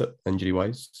 "You're at it,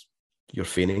 injury-wise. You're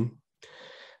feigning."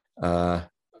 And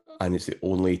it's the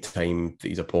only time that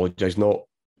he's apologised. Not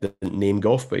the name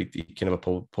Gough, but he kind of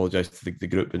apologised to the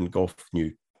group, and Gough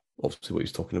knew obviously what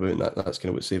he's talking about, and that's kind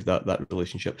of what saved that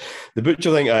relationship. The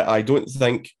Butcher thing, I don't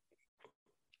think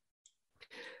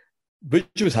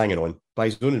Butcher was hanging on by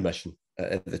his own admission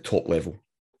at the top level.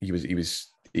 He was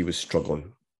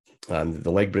struggling, and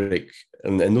the leg break,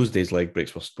 and in those days, leg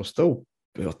breaks were still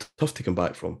tough to come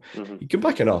back from. Mm-hmm. He came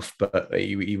back enough, but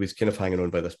he was kind of hanging on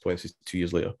by this point. This is 2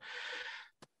 years later.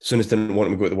 Souness didn't want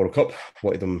him to go to the World Cup,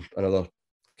 wanted him another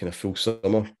kind of full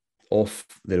summer off.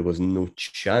 There was no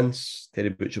chance Terry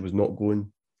Butcher was not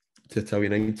going to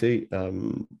Italian 90.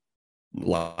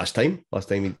 Last time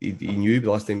he knew,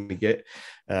 the last time he get,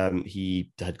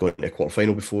 he had gone into a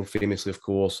quarter-final before, famously, of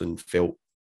course, and felt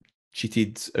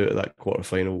cheated out of that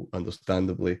quarter-final,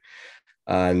 understandably.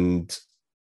 And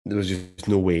there was just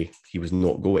no way he was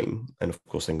not going. And of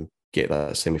course, then get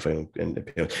that semi-final.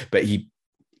 But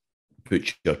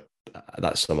Butcher,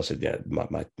 that summer said, yeah,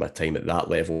 my time at that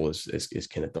level is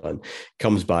kind of done.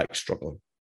 Comes back struggling,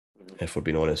 if we're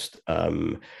being honest.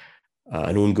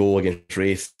 An own goal against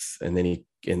Wraith, and then he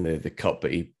in the cup,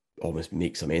 but he almost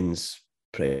makes amends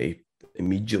pretty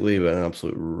immediately with an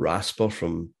absolute rasper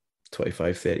from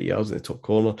 25, 30 yards in the top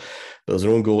corner. But there's an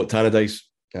own goal at Tannadice,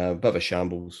 a bit of a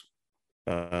shambles.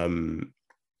 And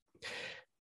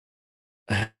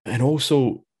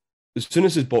also, as soon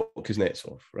as his bought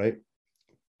Kuznetsov, right?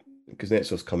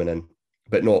 Kuznetsov's coming in,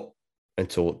 but not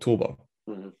until October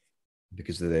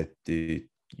because of the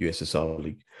USSR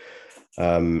League.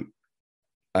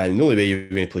 And the only way you're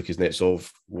going to play Kuznetsov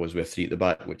was with three at the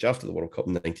back, which after the World Cup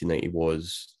in 1990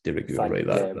 was de rigueur, right?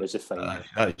 That was a thing.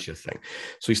 That's your thing.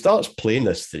 So he starts playing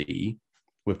this three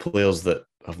with players that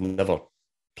have never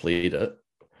played it.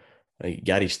 Like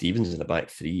Gary Stevens in the back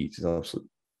three, it's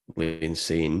absolutely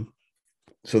insane.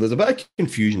 So there's a bit of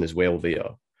confusion as well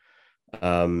there.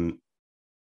 And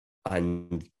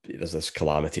there's this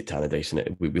calamity at Tannadice,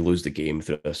 and we lose the game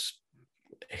through this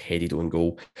headed own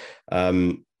goal.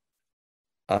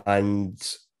 And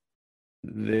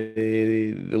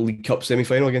the League Cup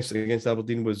semi-final against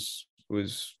Aberdeen was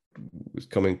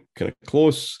coming kind of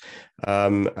close.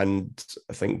 And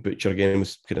I think Butcher again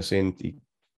was kind of saying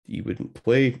he wouldn't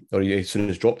play, or he as soon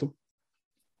as dropped him.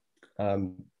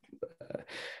 And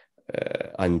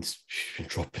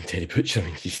dropping Terry Butcher, I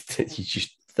mean,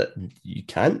 you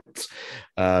can't.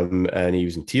 And he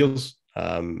was in tears.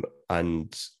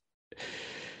 And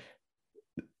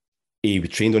he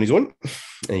trained on his own,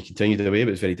 and he continued away, but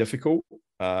it was very difficult.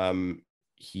 John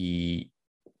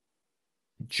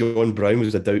Brown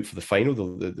was a doubt for the final,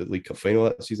 the League Cup final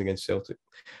that season against Celtic,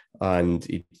 and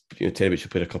Terry Butcher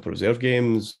played a couple of reserve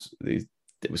games. It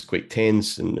was quite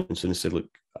tense, and Souness said,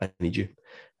 "Look, I need you,"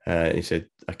 and he said,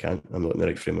 "I can't. I'm not in the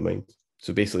right frame of mind."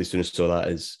 So basically, Souness saw that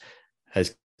as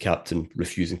his captain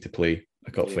refusing to play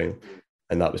a cup final.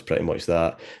 And that was pretty much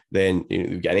that. Then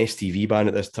we get an STV ban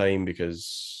at this time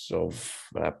because of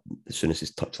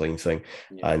Souness's touchline thing.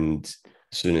 Yeah. And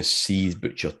Souness sees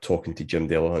Butcher talking to Jim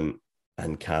Delahunt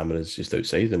and cameras just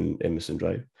outside in Emerson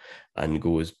Drive and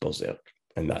goes berserk.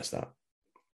 And that's that.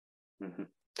 Mm-hmm.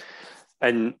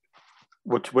 And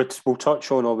we'll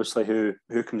touch on, obviously, who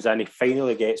comes in. He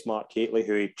finally gets Mark Gately,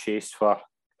 who he chased for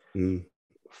since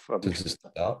the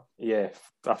start. Yeah,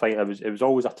 I think it was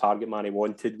always a target man he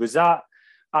wanted. Was that,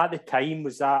 at the time,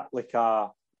 was there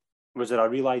a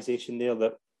realisation there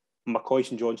that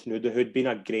McCoist and Johnson, who'd been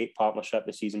a great partnership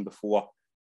the season before,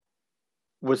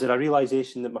 was there a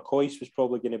realisation that McCoist was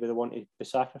probably going to be the one to be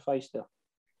sacrificed there?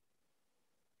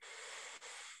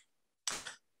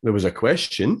 There was a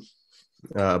question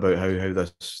about how this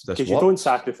works. Because you don't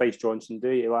sacrifice Johnson, do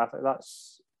you?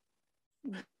 That's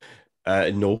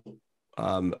no,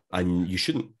 and you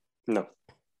shouldn't. No.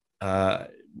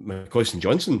 McCoist and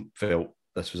Johnson felt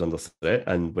this was under threat,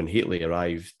 and when Hateley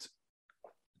arrived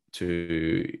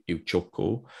to Il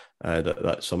Choco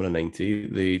that summer in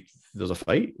 90, there's a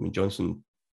fight. I mean, Johnson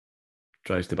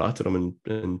tries to batter him,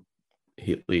 and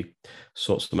Hateley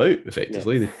sorts them out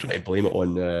effectively. Yeah. They try to blame it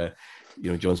on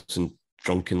Johnson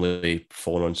drunkenly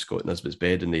falling on Scott Nisbet's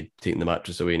bed, and they'd taken the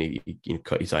mattress away, and he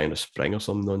cut his eye on a spring or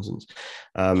some nonsense.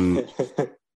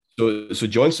 So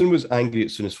Johnson was angry at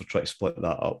Souness for trying to split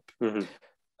that up. Mm-hmm.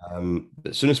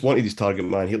 But Souness wanted his target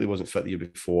man. Hateley wasn't fit the year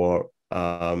before.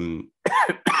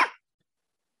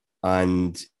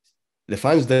 And the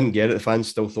fans didn't get it. The fans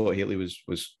still thought Hateley was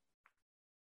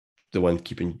the one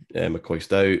keeping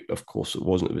McCoist out. Of course it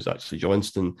wasn't. It was actually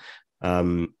Johnston.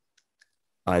 And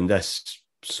this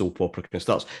soap opera kind of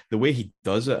starts. The way he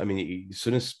does it, I mean,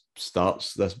 Souness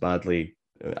starts this badly.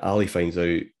 Ali finds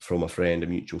out from a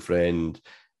mutual friend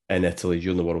in Italy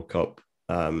during the World Cup,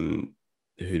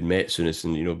 who'd met Souness,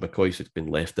 and McCoist had been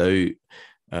left out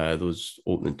those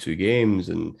opening two games,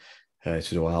 and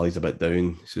Said, "Oh, Ali's a bit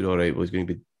down." He said, "All right, well, he's going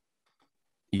to be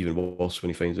even worse when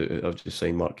he finds out I've just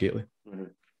signed Mark Gately." Mm-hmm.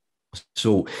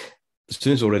 So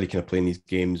Souness already kind of playing these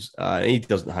games, and he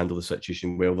doesn't handle the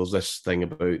situation well. There's this thing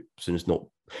about Souness not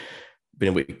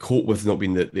being able to cope with not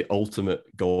being the ultimate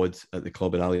god at the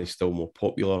club, and Ali is still more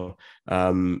popular.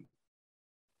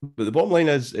 But the bottom line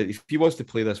is, if he wants to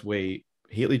play this way,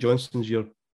 Haley Johnston's your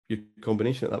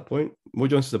combination at that point. Mo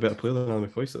Johnston's a better player than Ali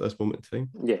McCoist at this moment in time.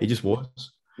 Yeah. He just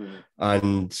was. Mm-hmm.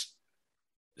 And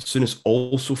Souness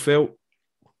also felt,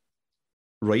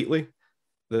 rightly,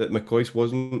 that McCoist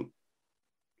wasn't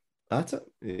at it.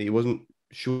 He wasn't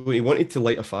sure. He wanted to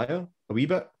light a fire a wee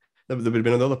bit. There would have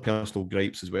been other personal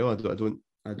gripes as well. I don't.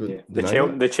 Yeah.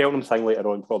 The Cheltenham thing later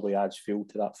on probably adds fuel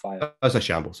to that fire. That's a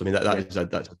shambles. I mean, that's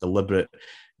a deliberate,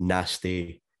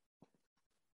 nasty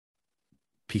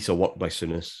piece of work by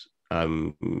Souness.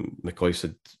 McCoy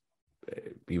said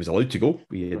he was allowed to go.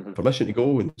 He had permission to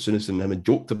go, and Souness and him had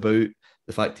joked about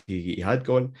the fact he had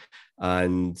gone,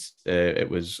 and it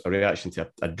was a reaction to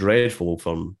a dreadful Old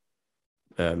Firm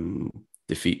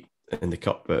defeat in the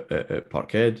cup at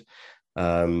Parkhead.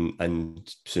 And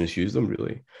Souness used them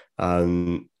really,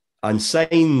 and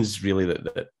signs really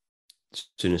that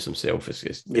Souness himself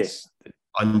is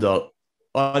under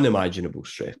unimaginable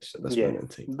stress at this point in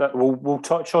time. But we'll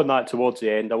touch on that towards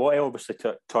the end. I want to obviously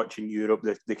touch in Europe,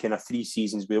 the kind of 3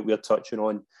 seasons we're touching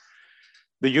on.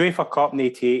 The UEFA Cup in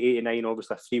 88-89,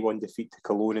 obviously a 3-1 defeat to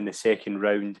Cologne in the second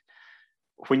round.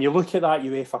 When you look at that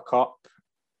UEFA Cup,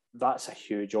 that's a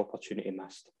huge opportunity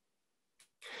missed.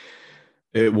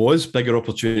 It was. Bigger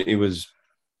opportunity was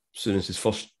Souness's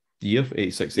first year,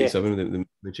 86-87, the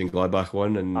Mönchengladbach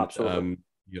one. And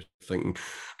you're thinking,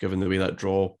 given the way that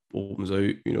draw opens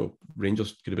out,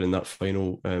 Rangers could have been in that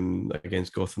final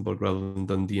against Gothenburg rather than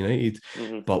Dundee United.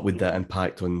 Mm-hmm. But with that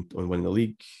impact on winning the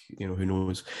league, who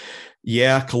knows?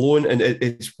 Yeah, Cologne, and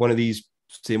it's one of these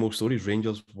same old stories.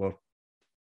 Rangers were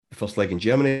the first leg in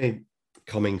Germany,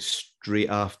 coming straight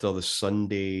after the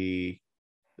Sunday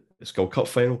Skull Cup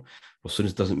final. Well,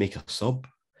 Souness doesn't make a sub.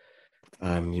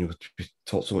 We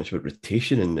talk so much about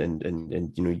rotation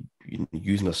and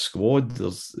using a squad.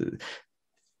 There's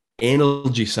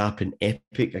energy sapping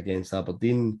epic against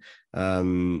Aberdeen.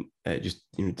 It just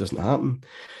doesn't happen.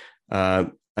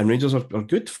 And Rangers are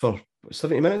good for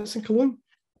 70 minutes in Cologne,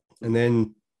 and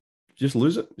then just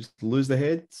lose it. Just lose the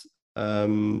head.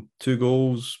 2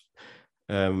 goals.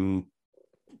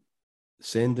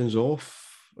 Sendings off.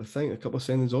 I think a couple of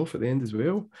sendings off at the end as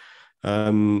well.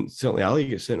 Certainly Ali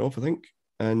gets sent off, I think,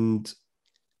 and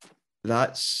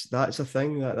that's a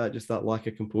thing that lack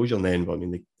of composure. And then, but I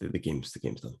mean, the game's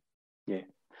done. Yeah.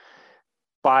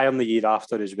 Bayern the year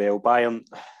after as well. Bayern,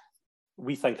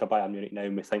 we think of Bayern Munich now,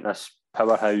 and we think this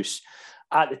powerhouse.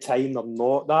 At the time, they're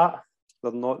not that,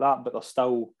 but they're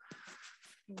still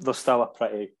a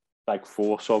pretty big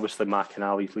force. Obviously,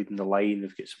 McInally's leading the line.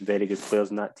 They've got some very good players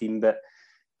in that team, but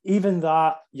even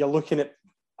that, you're looking at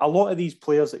a lot of these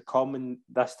players that come in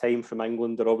this time from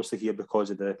England. They're obviously here because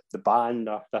of the ban.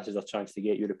 This is their chance to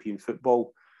get European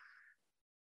football.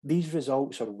 These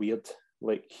results are weird.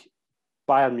 Like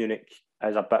Bayern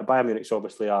Munich's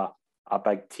obviously a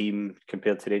big team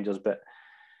compared to Rangers, but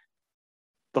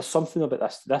there's something about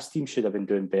this. This team should have been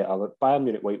doing better. Like Bayern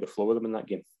Munich wiped the floor with them in that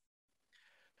game.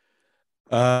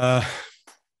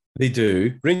 They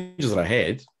do. Rangers are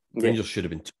ahead. Rangers should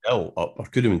have been 2-0 up, or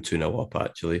could have been 2-0 up,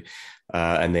 actually.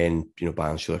 And then,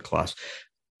 Bayern showed their class.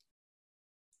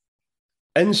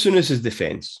 In Souness's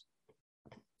defence,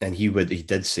 and he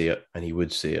did say it, and he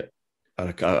would say it,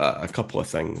 a couple of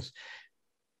things.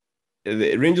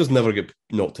 The Rangers never get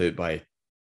knocked out by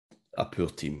a poor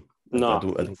team. No. I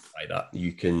don't buy that.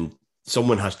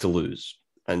 Someone has to lose.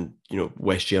 And,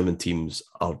 West German teams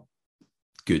are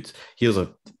good. Here's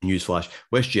a newsflash.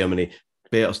 West Germany,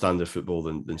 better standard football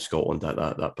than Scotland at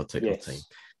that particular time.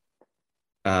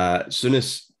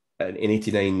 Souness in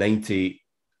 89-90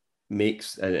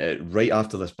 makes, right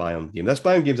after this Bayern game. This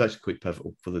Bayern game is actually quite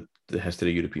pivotal for the history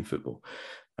of European football.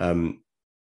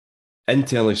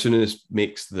 Internally, Souness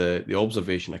makes the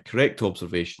observation, a correct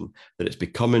observation, that it's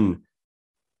becoming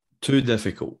too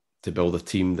difficult to build a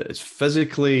team that is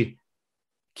physically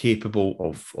capable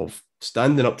of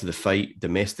standing up to the fight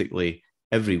domestically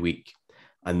every week.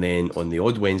 And then on the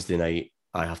odd Wednesday night,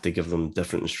 I have to give them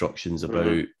different instructions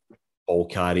about ball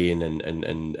carrying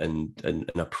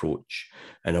and approach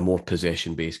in a more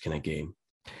possession-based kind of game.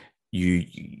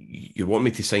 You want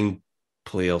me to sign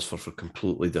players for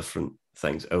completely different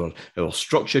things. Our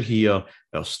structure here,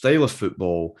 our style of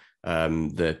football,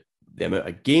 the amount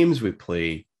of games we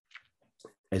play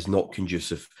is not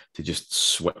conducive to just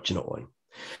switching it on.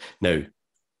 Now,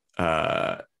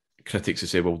 critics have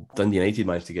said, well, Dundee United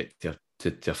managed to get to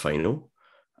a final,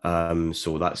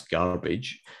 so that's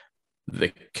garbage.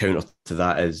 The counter to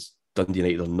that is Dundee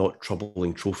United are not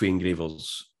troubling trophy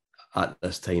engravers at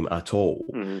this time at all.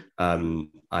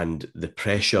 And the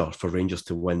pressure for Rangers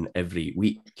to win every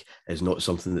week is not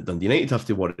something that Dundee United have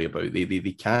to worry about.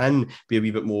 They can be a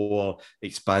wee bit more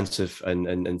expansive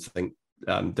and think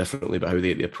differently about how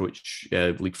they approach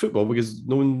league football, because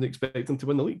no one expects them to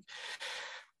win the league.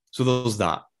 So there's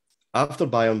that. After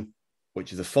Bayern,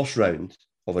 which is the first round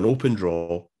of an open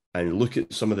draw, and look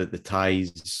at some of the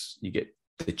ties, you get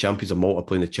the champions of Malta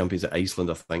playing the champions of Iceland,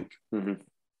 I think.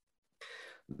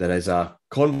 There is a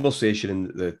conversation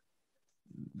in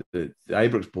the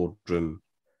Ibrox boardroom.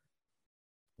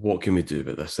 What can we do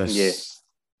about this?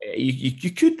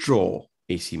 You could draw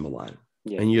AC Milan.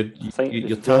 Yeah. And you're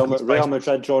Real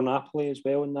Madrid draw Napoli as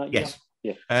well in that year. Yes.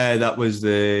 Yeah. That was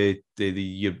the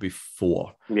year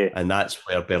before. Yeah. And that's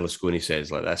where Berlusconi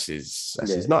says, like, this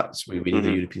is nuts. We need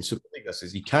a European Super League.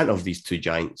 You can't have these two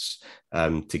giants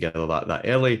together that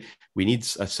early. We need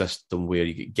a system where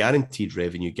you get guaranteed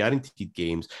revenue, guaranteed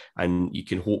games, and you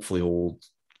can hopefully hold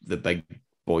the big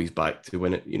boys back to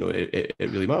win it. You know, it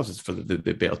really matters. It's for the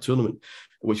better tournament,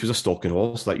 which was a stalking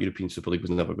horse. That European Super League was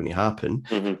never going to happen.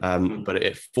 But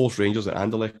it forced Rangers and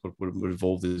Anderlecht were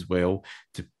involved as well.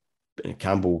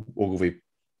 Campbell Ogilvie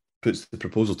puts the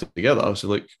proposal together. So,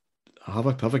 like, have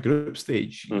a group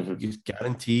stage. You're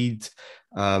guaranteed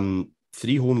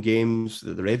 3 home games.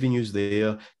 The revenue's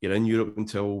there. You're in Europe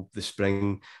until the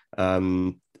spring.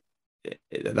 That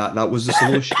was the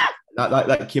solution.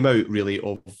 that came out really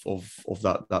of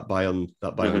that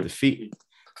Bayern defeat.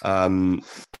 And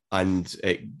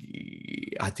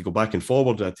it had to go back and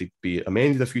forward. It had to be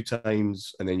amended a few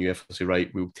times, and then you have to say,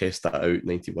 right, we'll test that out.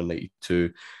 91,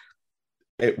 92.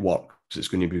 It works. It's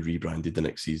going to be rebranded the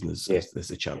next season as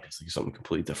the Champions League, something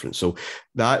completely different. So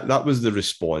that was the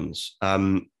response.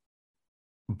 But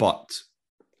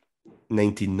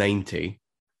 1990,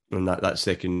 and that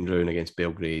second round against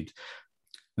Belgrade,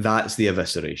 that's the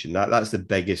evisceration. That's the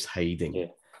biggest hiding. Yeah.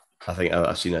 I think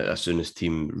I've seen it as soon as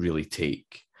team really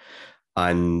take.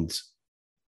 And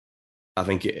I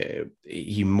think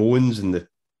he moans in the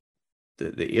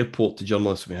airport to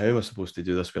journalists, how am I supposed to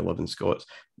do this with 11 Scots?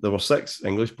 There were 6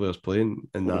 English players playing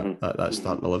in that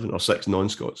starting 11, or 6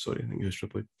 non-Scots, sorry, I think Ustra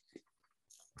played.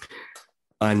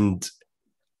 And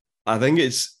I think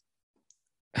it's,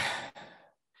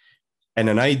 in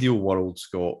an ideal world,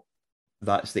 Scott,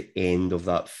 that's the end of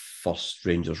that first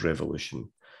Rangers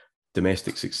revolution.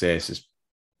 Domestic success is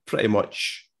pretty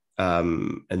much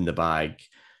in the bag.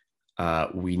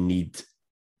 We need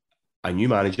a new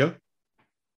manager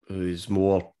who's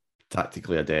more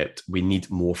tactically adept. We need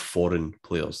more foreign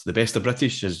players. The best of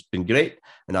British has been great,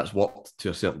 and that's worked to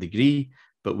a certain degree,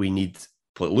 but we need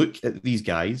to look at these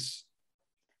guys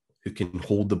who can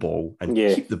hold the ball and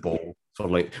keep the ball for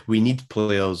we need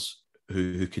players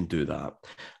who can do that.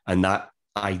 And that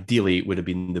ideally would have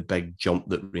been the big jump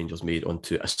that Rangers made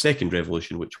onto a second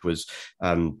revolution, which was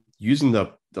using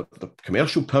the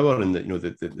commercial power and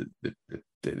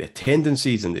the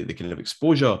tendencies and the kind of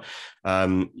exposure,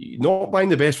 not buying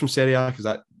the best from Serie A, because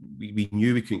that we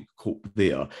knew we couldn't cope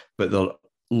there, but there are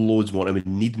loads more, and we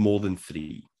need more than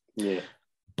 3. Yeah.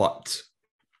 But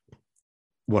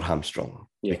we're hamstrung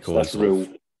because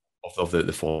of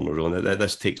the former rule. And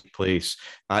this takes place,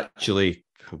 actually,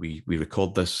 we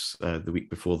record this the week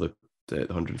before the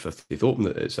 150th Open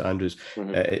at St Andrews.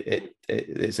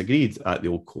 It's agreed at the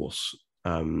Old Course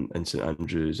in St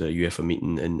Andrews, a UEFA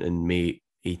meeting in May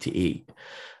 88,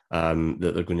 that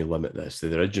they're going to limit this.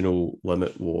 The original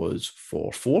limit was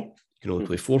for 4. You can only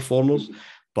play 4 foreigners,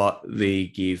 but they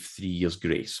gave 3 years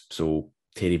grace. So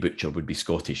Terry Butcher would be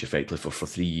Scottish effectively for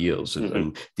 3 years,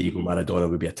 and Diego Maradona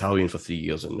would be Italian for 3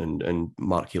 years, and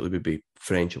Mark Haley would be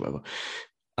French or whatever.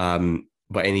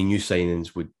 But any new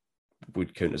signings would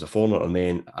count as a foreigner, and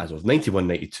then as of 91,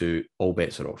 92, all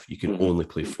bets are off. You can only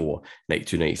play 4.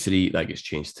 92, 93, that gets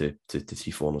changed to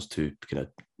 3 foreigners, to kind of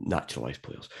naturalised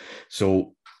players.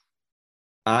 So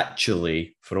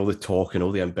actually, for all the talk and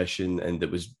all the ambition, and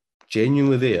that was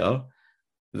genuinely there,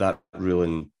 that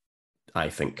ruling, I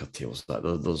think, curtails that.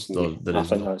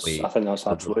 I think that's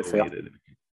absolutely fair.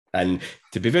 And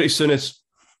to be very honest,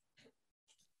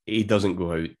 he doesn't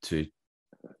go out to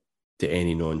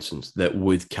any nonsense that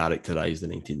would characterise the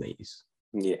 1990s.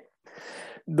 Yeah.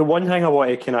 The one thing I want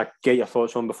to kind of get your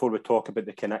thoughts on before we talk about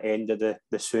the kind of end of the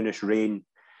Souness reign,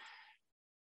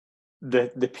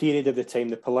 the period of the time,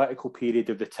 the political period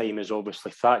of the time, is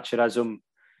obviously Thatcherism.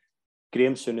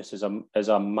 Graham Souness is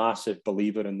a massive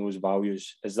believer in those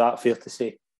values. Is that fair to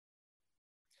say?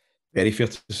 Very fair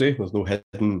to say. There's no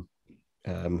hidden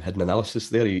hidden analysis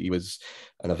there. He was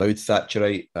an avowed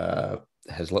Thatcherite.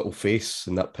 His little face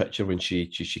in that picture when she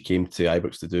came to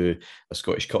Ibrox to do a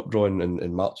Scottish Cup drawing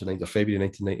in March or February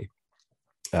 1990.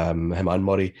 Him and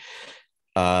Murray.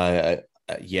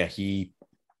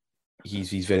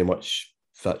 He's very much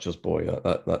Thatcher's boy.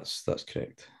 That's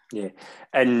correct. Yeah,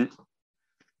 and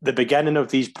the beginning of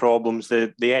these problems,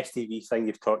 the STV thing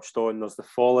you've touched on, there's the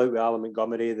fallout with Alan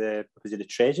Montgomery. Was he the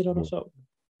treasurer or something?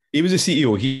 He was the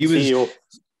CEO. CEO.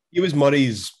 He was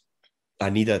Murray's. I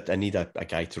need a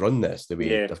guy to run this. The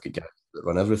way I've got guys that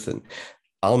run everything.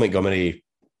 Alan Montgomery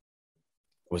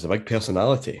was a big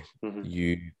personality. Mm-hmm.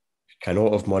 You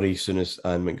cannot have Murray, Souness,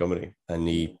 and Montgomery, and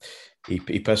he pissed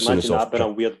Imagine Souness off. that been a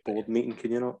weird board meeting,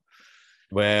 can you not?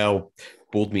 Well,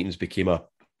 board meetings became a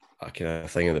kind of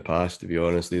thing in the past, to be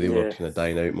honest. They were kind of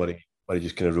dying out. Murray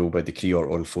just kind of ruled by decree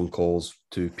or on phone calls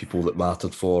to people that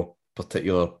mattered for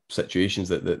particular situations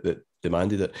that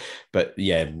demanded it. But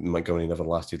yeah, Montgomery never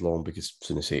lasted long because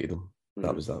Souness hated him.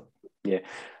 That was that. Yeah.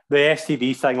 The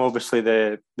STV thing, obviously,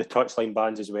 the touchline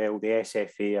bans as well. The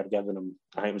SFA are giving them,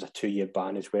 I think it was a 2-year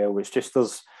ban as well. It's just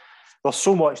there's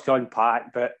so much to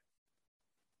unpack, but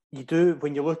you do,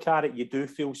 when you look at it, you do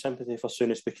feel sympathy for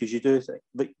Souness because you do think,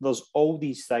 like, there's all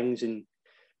these things, and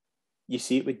you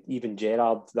see it with even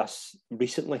Gerrard this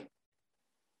recently.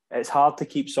 It's hard to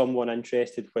keep someone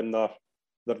interested when they're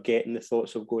getting the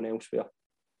thoughts of going elsewhere.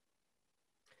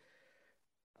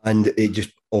 And it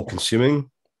just all-consuming,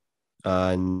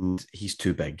 and he's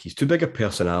too big. He's too big a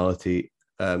personality.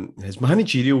 His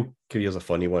managerial career is a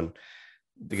funny one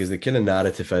because the kind of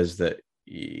narrative is that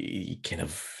he kind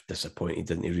of disappointed,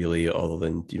 didn't he, really, other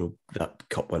than, that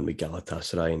cup win with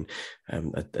Galatasaray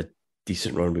and a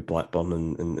decent run with Blackburn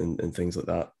and things like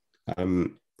that.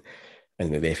 And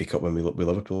the FA Cup win with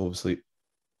Liverpool, obviously.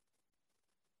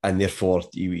 And therefore,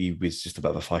 he was just a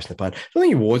bit of a flash in the pan. I don't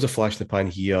think he was a flash in the pan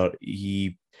here.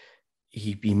 He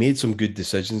made some good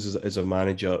decisions as a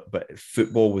manager, but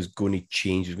football was going to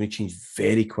change. It was going to change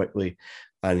very quickly,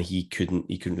 and he couldn't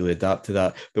really adapt to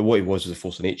that. But what he was a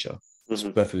force of nature.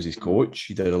 Mm-hmm. Smith was his coach.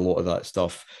 He did a lot of that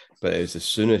stuff, but it was as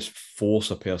soon as force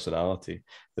of personality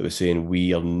that was saying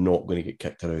we are not going to get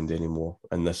kicked around anymore,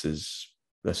 and this is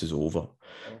over.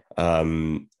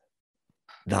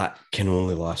 That can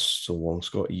only last so long,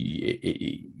 Scott.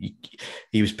 He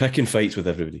was picking fights with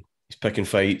everybody. He's picking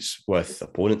fights with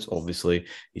opponents, obviously.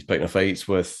 He's picking fights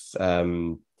with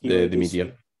the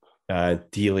media,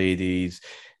 tea ladies.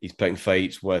 He's picking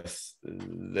fights with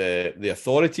the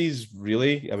authorities,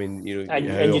 really. I mean,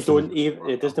 and you don't even,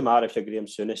 it doesn't matter if you're Graham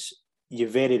Souness, you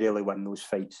very rarely win those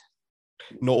fights.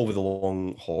 Not over the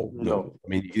long haul. No. I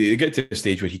mean, you get to a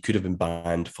stage where he could have been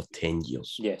banned for 10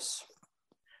 years. Yes.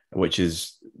 Which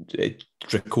is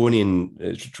draconian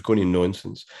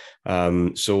nonsense.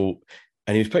 And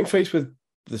he was picking fights with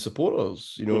the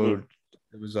supporters. There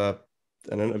was an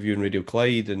interview in Radio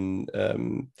Clyde and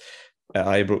at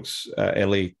Ibrox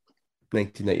early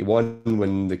 1991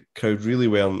 when the crowd really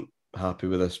weren't happy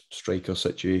with this striker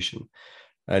situation.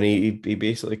 And he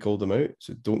basically called them out.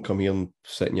 So don't come here and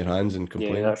sit in your hands and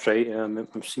complain. Yeah, that's right. Yeah,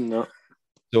 I've seen that.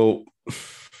 So,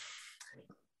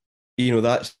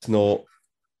 that's not...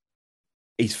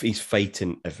 He's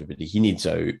fighting everybody. He needs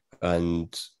out,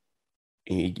 and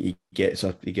he gets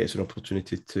an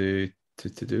opportunity to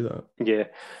do that. Yeah,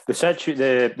 the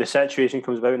situation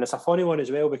comes about, and it's a funny one as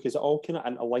well because it all kind of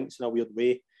interlinks in a weird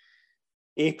way.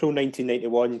 April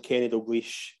 1991, Kenny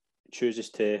Dalglish chooses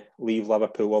to leave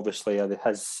Liverpool. Obviously,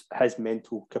 his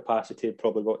mental capacity had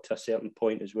probably got to a certain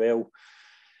point as well,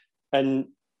 and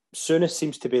Souness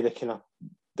seems to be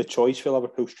the choice for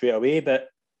Liverpool straight away, but.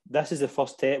 This is the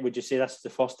first test. Would you say this is the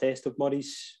first test of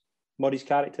Murray's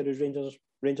character as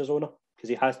Rangers owner? Because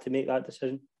he has to make that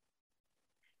decision.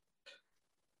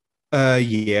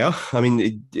 Yeah. I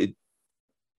mean,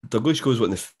 Dalglish goes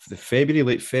in the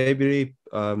late February.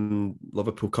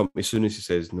 Liverpool come as soon as he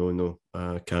says no,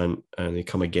 I can't, and they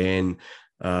come again.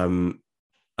 And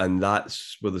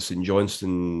that's where the St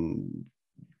Johnstone,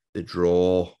 the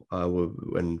draw,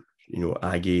 when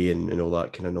Aggie and all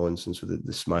that kind of nonsense with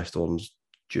the smashed arms.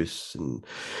 Juice and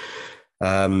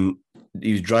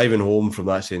he was driving home from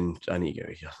that saying, I need to get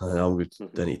out of here.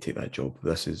 I need to take that job.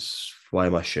 Why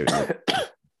am I shouting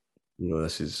it?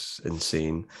 This is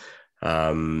insane.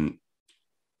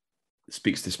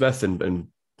 Speaks to Smith and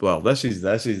well, this is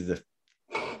the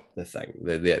thing.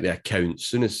 The accounts.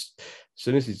 Soon as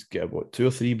he's got about 2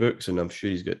 or 3 books, and I'm sure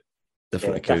he's got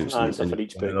different accounts for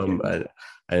each book.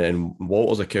 And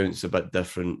Walter's account's a bit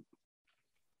different.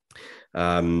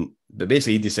 But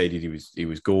basically, he decided he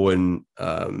was going,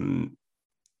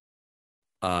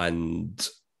 and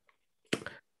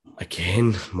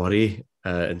again, Murray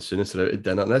and Souness are out at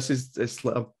dinner. And it's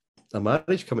like a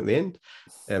marriage coming at the end.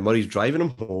 Murray's driving him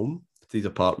home to his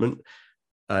apartment,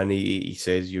 and he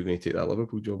says, "You're going to take that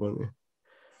Liverpool job, aren't you?"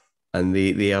 And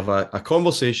they have a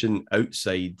conversation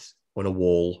outside on a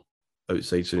wall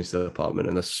outside Souness' apartment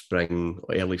in a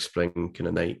early spring kind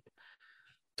of night,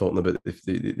 talking about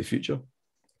the future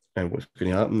and what's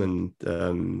going to happen.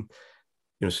 And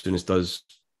Souness does,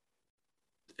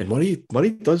 and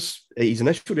Murray does. His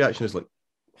initial reaction is like,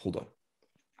 "Hold on,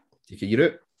 take a year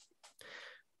out.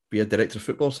 Be a director of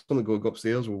football, something. Go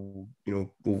upstairs.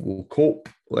 We'll cope.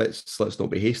 Let's not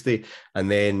be hasty."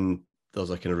 And then there's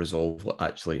a kind of resolve. Like,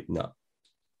 actually, nah,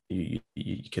 you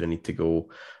kind of need to go.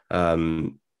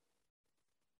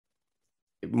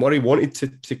 Murray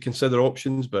wanted to consider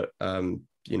options, but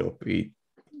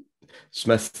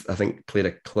Smith, I think, played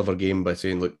a clever game by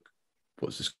saying, "Look,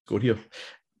 what's the score here?"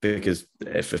 Because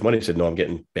if Murray said, "No, I'm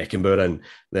getting Beckenbauer in,"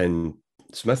 then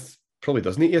Smith probably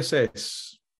does need to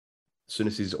assess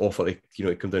Souness's offer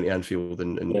to come down to Anfield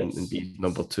and be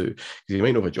number two, because he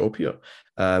might not have a job here.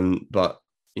 But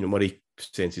Murray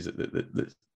senses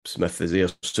that Smith is there.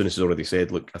 Souness has already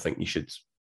said, "Look, I think you should.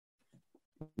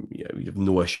 We have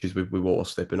no issues with Walter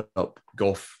stepping up."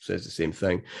 Goff says the same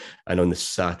thing. And on the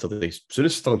Saturday, Souness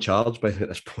is still in charge by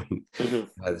this point.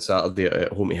 The Saturday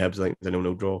at home to Hibs, I think it's a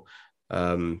 0-0 draw.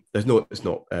 It's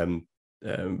not.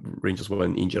 Rangers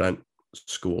win. Ian Durrant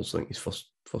scores, I think, his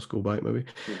first goal back maybe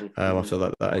after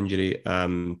that injury.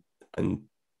 And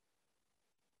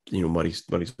Murray's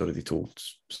already told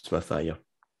Smith, "Yeah,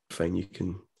 fine, you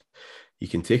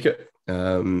can take it."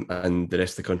 And the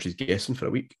rest of the country's guessing for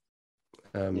a week.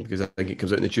 Because I think it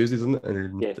comes out on the Tuesday, doesn't it?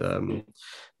 And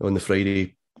on the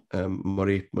Friday,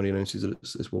 Murray announces that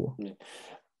it's Walter. Yeah.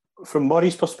 From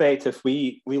Murray's perspective,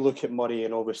 we look at Murray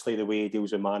and obviously the way he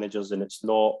deals with managers, and it's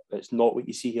not what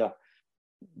you see here.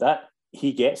 That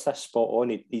he gets this spot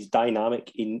on. He's dynamic.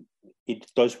 He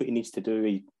does what he needs to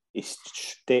do. He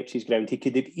steps his ground. He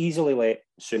could have easily let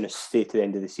Souness stay to the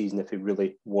end of the season if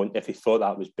he thought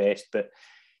that was best, but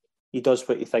he does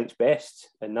what he thinks best,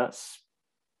 and that's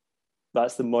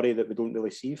the Murray that we don't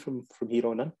really see from here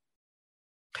on in.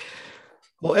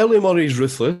 Well, early Murray's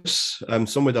ruthless.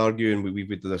 Some would argue, and we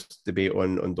did this debate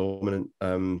on Dominant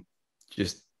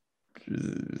just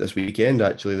this weekend,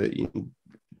 actually, that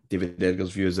David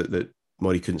Edgar's view is that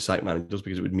Murray couldn't sack managers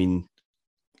because it would mean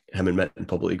him admitting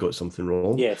publicly got something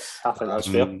wrong. Yes, I think that's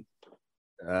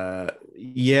fair.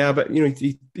 Yeah, but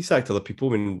he sacked other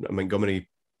people. I mean, Montgomery,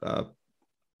 an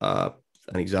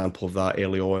example of that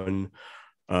early on.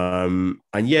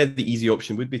 And yeah, the easy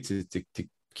option would be to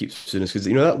keep Souness, because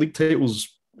that league title's,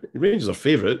 Rangers are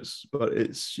favourites, but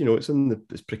it's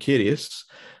it's precarious.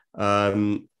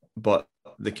 But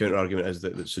the counter argument is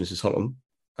that Souness has hurt him,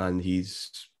 and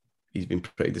he's been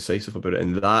pretty decisive about it.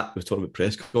 And that, we're talking about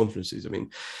press conferences. I mean,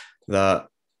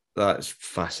 that's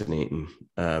fascinating.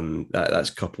 That's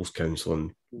couples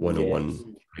counselling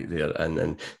 101 right there.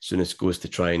 And Souness goes to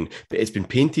try and, but it's been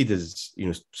painted as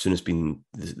Souness being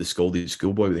the scalded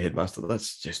schoolboy with the headmaster.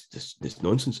 That's just this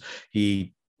nonsense.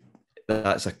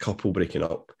 That's a couple breaking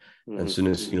up, and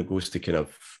Souness goes to kind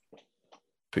of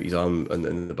put his arm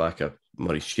in the back of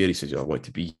Murray's chair. He says, "I want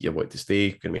to be here, I want to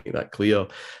stay." Can make that clear.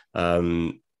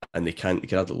 And they can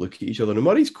hardly look at each other. And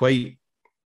Murray's quite,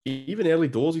 even early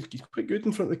doors, he's quite good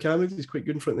in front of the cameras. He's quite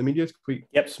good in front of the media. He's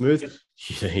quite smooth. Yep.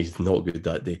 He's not good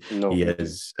that day. No. He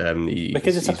is.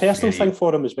 Because it's a personal thing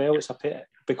for him as well. It's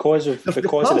because of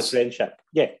the friendship.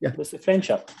 Yeah, it's the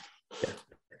friendship.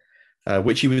 Yeah.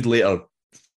 Which he would later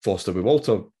foster with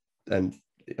Walter. And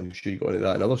I'm sure you got into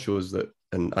that in other shows,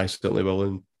 and I certainly will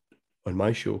on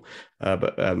my show.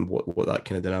 But what that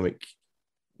kind of dynamic,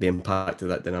 the impact of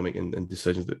that dynamic and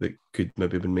decisions that could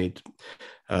maybe have been made.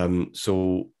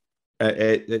 So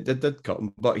it did cut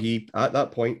him. But he, at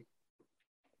that point,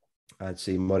 I'd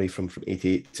say Murray from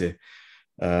 88 to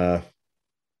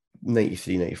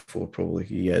 93, 94 probably,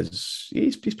 he's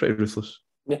pretty ruthless.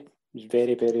 Yeah, he's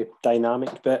very, very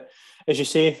dynamic. But as you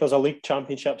say, there's a league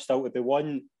championship still to be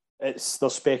won. There's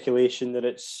speculation that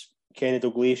it's Kenny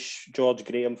Dalglish, George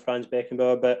Graham, Franz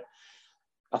Beckenbauer, but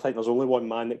I think there's only one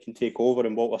man that can take over,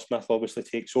 and Walter Smith obviously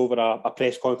takes over a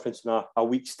press conference in a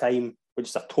week's time, which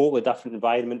is a totally different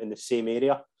environment in the same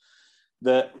area,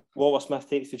 that Walter Smith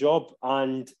takes the job.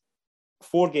 And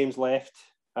 4 games left,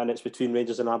 and it's between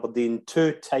Rangers and Aberdeen.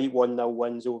 2 tight 1-0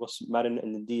 wins over St Mirren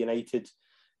and Dundee United,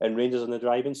 and Rangers in the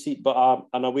driving seat. But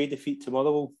an away defeat to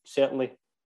Motherwell certainly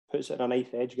puts it on a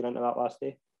knife edge going into that last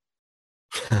day.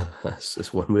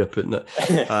 That's one way of putting it.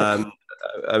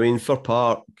 I mean, for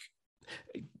Park,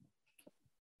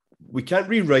 we can't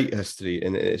rewrite history,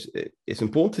 and it's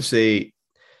important to say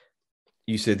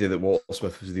you said there that Walter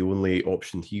Smith was the only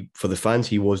option. For the fans,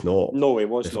 he was not. No, he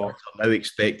was The not. fans are now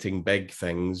expecting big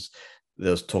things.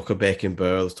 There's talk of Beckenbauer,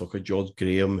 there's talk of George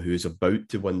Graham, who's about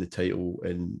to win the title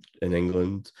in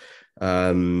England.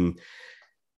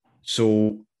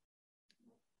 So,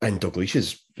 and Dalglish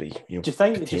is, Do you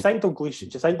think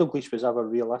Dalglish was ever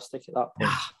realistic at that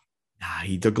point?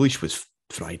 Dalglish was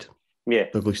fried. Yeah,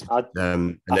 Dalglish. I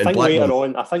think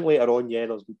later on, yeah,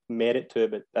 there's merit to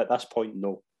it, but at this point,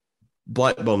 no.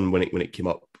 Blackburn, when it came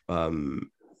up, the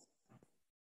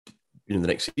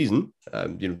next season,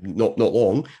 not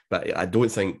long, but I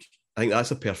think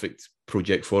that's a perfect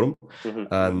project for him.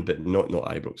 But not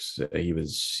Ibrox. He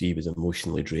was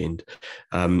emotionally drained.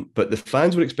 But the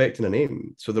fans were expecting a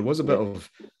name, so there was a bit of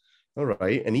all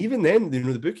right. And even then,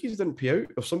 the bookies didn't pay out,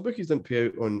 or some bookies didn't pay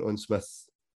out on Smith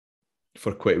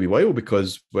for quite a wee while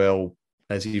because, well,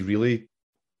 is he really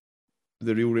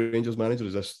the real Rangers manager?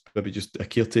 Is this maybe just a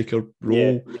caretaker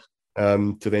role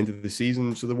to the end of the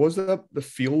season? So there was the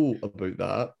feel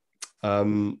about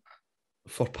that.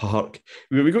 For Park,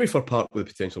 we go to Fir Park with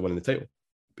the potential of winning the title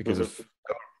because if the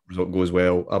result goes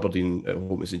well, Aberdeen at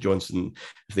home at St Johnstone,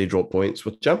 if they drop points,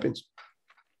 we're champions.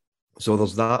 So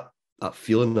there's that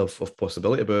feeling of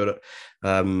possibility about it.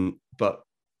 But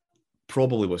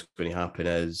probably what's going to happen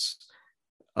is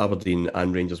Aberdeen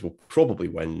and Rangers will probably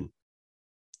win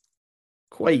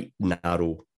quite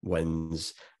narrow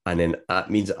wins, and then that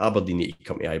means that Aberdeen need to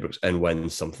come to Ibrox and win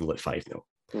something like 5-0.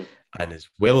 And as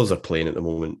well as they're playing at the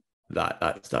moment,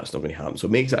 that's not going to happen. So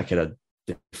it makes it a kind of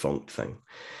defunct thing.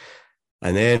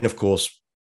 And then, of course,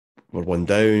 we're 1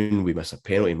 down. We miss a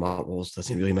penalty. Mark Walls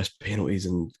doesn't really miss penalties,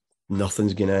 and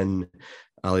nothing's going in.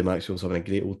 Ali Maxwell's having a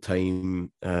great old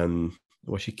time. I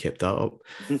wish he kept that up.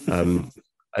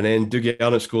 And then Dougie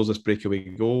Arnott scores this breakaway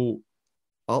goal.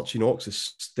 Archie Knox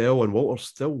is still, and Walter's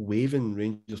still waving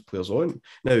Rangers players on.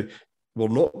 Now, we're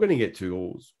not going to get 2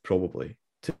 goals, probably,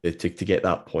 to get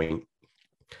that point.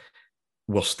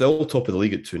 We're still top of the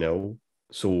league at 2-0.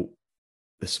 So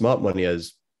the smart money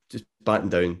is just batten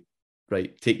down,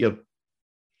 right? Take your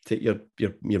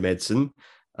medicine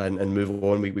and move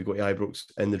on. We go to Ibrox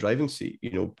in the driving seat.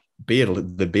 Barely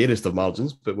the barest of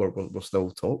margins, but we're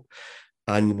still top.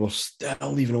 And we're still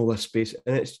leaving all this space.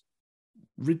 And it's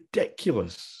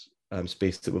ridiculous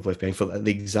space that we've left behind for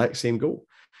the exact same goal.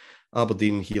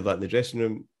 Aberdeen hear that in the dressing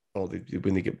room. Or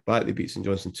when they get back, they beat St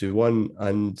Johnstone 2-1.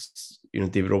 And,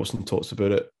 David Robertson talks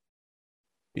about it,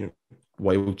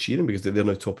 wild cheering because they're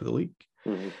now top of the league.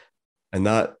 And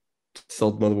that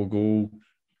third Motherwell goal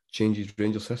changes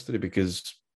Rangers' history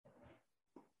because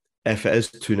if it is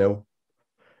 2-0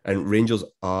 and Rangers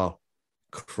are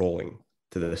crawling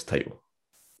to this title,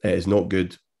 it is not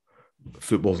good.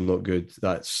 Football's not good.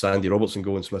 That's Sandy Robertson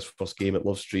goal in Smith's first game at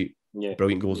Love Street.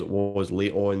 Brilliant goals it was,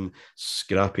 late on,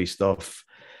 scrappy stuff.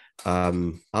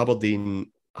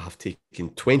 Aberdeen have taken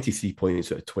 23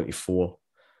 points out of 24,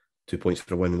 2 points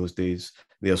for a win in those days.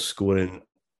 They are scoring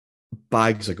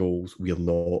bags of goals. We are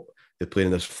not. They're playing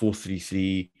in this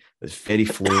 4-3-3 that's very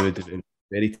fluid and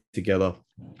very together.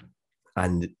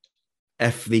 And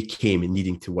if they came in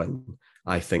needing to win,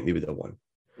 I think they would have won.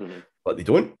 But they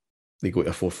don't. They go to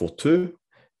a 4-4-2.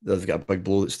 They've got a big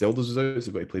blow that Snelders is out. So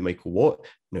they've got to play Michael Watt.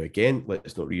 Now, again,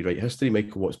 let's not rewrite history.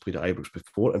 Michael Watt's played at Ibrox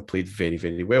before and played very,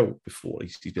 very well before.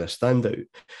 He's been a standout.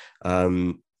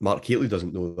 Mark Hateley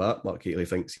doesn't know that. Mark Hateley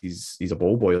thinks he's a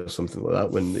ball boy or something like that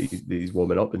when he's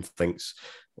warming up and thinks,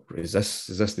 is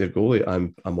this their goalie?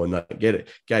 I'm on that. Get it.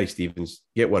 Gary Stevens,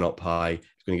 get one up high.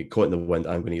 He's going to get caught in the wind.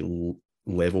 I'm going to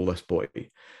level this boy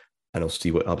and I'll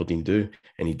see what Aberdeen do.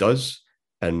 And he does.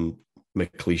 And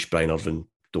McLeish, Brian Irvine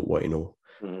don't want to know.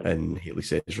 And Hateley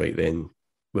says, right then,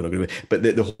 we're not going to win. But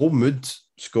the whole mood,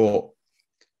 Scott,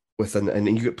 and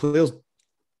you get players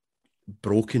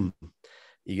broken.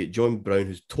 You get John Brown,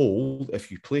 who's told,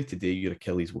 if you play today, your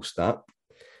Achilles will snap.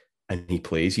 And he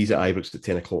plays. He's at Ibrox at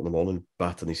 10 o'clock in the morning,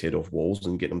 battering his head off walls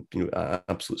and getting him,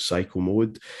 absolute psycho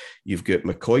mode. You've got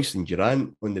McCoist and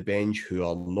Durant on the bench who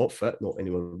are not fit, not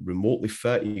anywhere remotely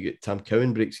fit. You get Tom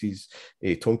Cowan breaks his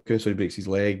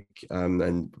leg,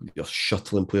 and you're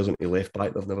shuttling players into left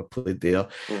back. They've never played there.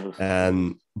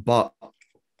 But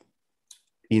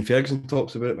Ian Ferguson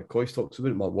talks about it, McCoist talks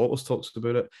about it, Mark Waters talks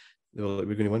about it. They were like,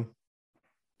 we're going to win.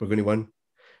 We're going to win.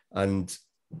 And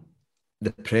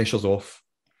the pressure's off.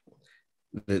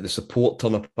 The support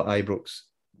turn up at Ibrox,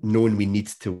 knowing we need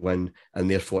to win,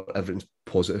 and therefore everything's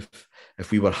positive.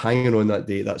 If we were hanging on that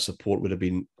day, that support would have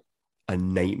been a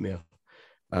nightmare.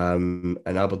 And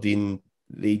Aberdeen,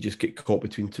 they just get caught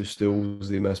between 2 stools.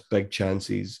 They miss big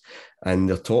chances, and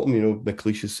they're talking.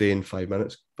 McLeish is saying 5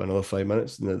 minutes, another 5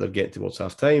 minutes, and they're getting towards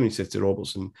half time. He says to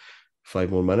Robertson,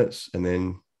 5 more minutes, and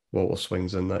then Walter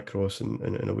swings in that cross,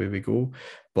 and away we go.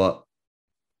 But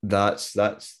that's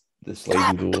the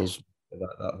sliding doors,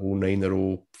 that whole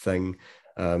 9-0 thing.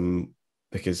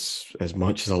 Because as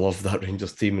much as I love that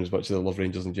Rangers team, and as much as I love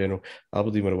Rangers in general,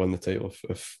 Aberdeen would have won the title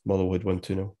if Motherwell had won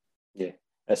 2-0. Yeah,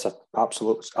 it's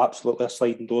absolutely a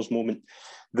sliding doors moment.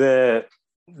 The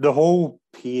whole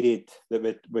period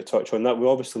that we touch on, that we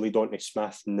obviously lead on to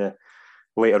Smith, and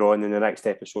later on in the next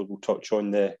episode we'll touch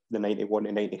on the 91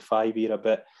 to 95 era,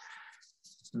 but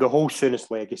the whole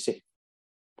Souness legacy.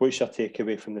 What's your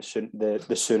takeaway from the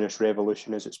Souness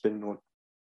revolution as it's been known?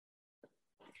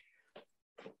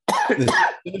 The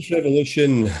Souness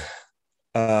revolution,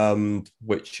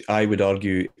 which I would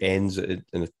argue ends in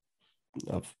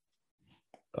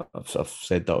I've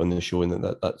said that on the show, and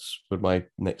that's where my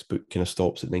next book kind of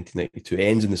stops at 1992. It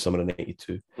ends in the summer of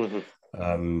 92.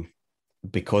 Mm-hmm.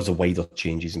 Because of wider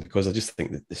changes, and because I just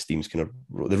think that the Steam's kind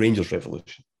of the Rangers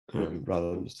revolution,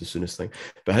 rather than just the Souness thing.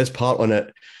 But his part on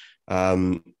it,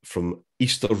 from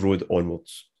Easter Road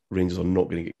onwards, Rangers are not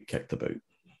going to get kicked about.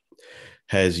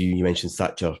 You mentioned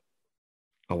Thatcher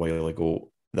a while ago.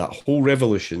 That whole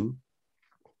revolution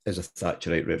is a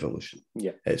Thatcherite revolution.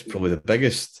 Yeah, it's probably the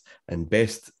biggest and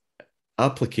best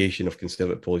application of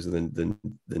Conservative policy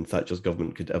than Thatcher's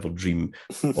government could ever dream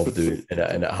of doing,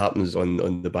 and it happens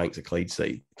on the banks of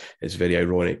Clydeside. It's very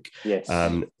ironic. Yes,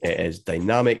 it is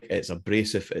dynamic. It's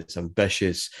abrasive. It's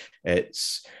ambitious.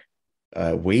 It's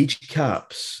wage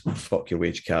caps. Fuck your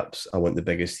wage caps. I want the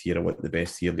biggest here. I want the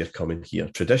best here. They're coming here.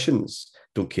 Traditions.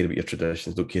 Don't care about your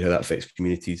traditions. Don't care how that affects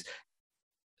communities.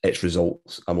 It's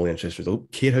results. I'm only interested. I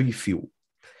don't care how you feel.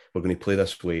 We're going to play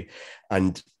this way.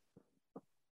 And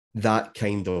that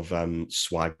kind of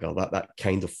swagger, that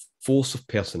kind of force of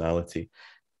personality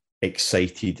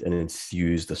excited and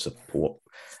enthused the support.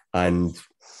 And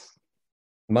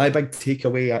my big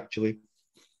takeaway, actually,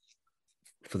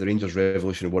 for the Rangers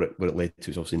revolution and what it led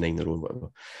to is obviously 9-0 and whatever,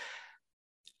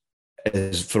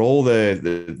 is for all the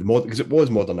because it was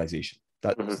modernisation.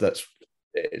 That's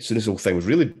as soon as the whole thing was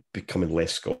really becoming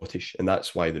less Scottish, and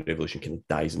that's why the revolution kind of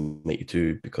dies in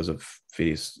 92 because of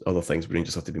various other things. But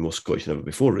Rangers have to be more Scottish than ever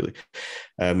before, really.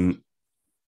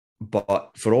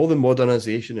 But for all the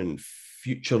modernisation and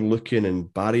future looking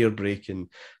and barrier breaking,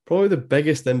 probably the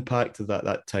biggest impact of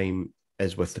that time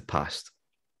is with the past,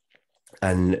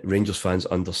 and Rangers fans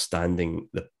understanding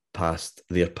the past,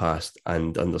 their past,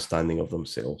 and understanding of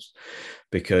themselves.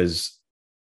 Because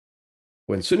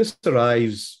when Souness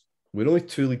arrives, we're only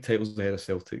 2 league titles ahead of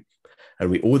Celtic,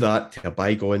 and we owe that to a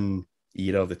bygone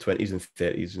era of the 20s and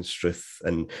 30s in Struth,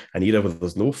 and an era where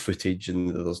there's no footage and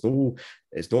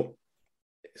it's not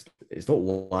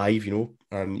live,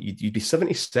 and you'd be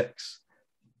 76.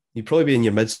 You'd probably be in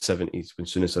your mid-70s when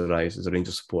Souness arrives as a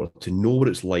Rangers supporter to know what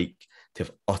it's like to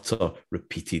have utter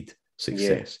repeated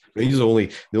success. Yeah. Rangers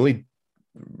only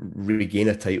regain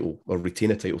a title or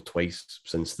retain a title twice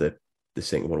since the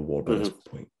Second World War by this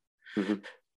point. Mm-hmm.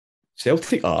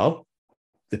 Celtic are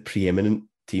the preeminent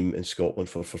team in Scotland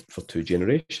for 2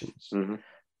 generations. Mm-hmm.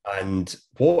 And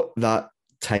what that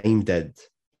time did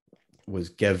was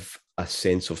give a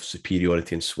sense of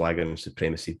superiority and swagger and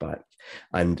supremacy back.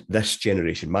 And this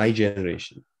generation, my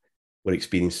generation, were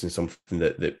experiencing something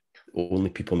that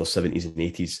only people in their 70s and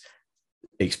 80s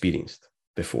experienced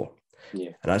before.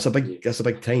 Yeah. And that's a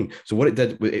big time. So what it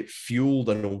did, it fueled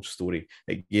an old story.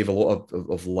 It gave a lot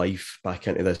of life back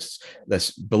into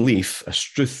this belief, a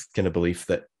Struth kind of belief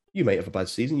that you might have a bad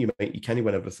season, you can't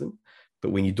win everything,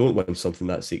 but when you don't win something,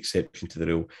 that's the exception to the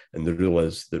rule. And the rule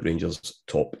is that Rangers'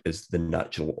 top is the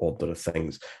natural order of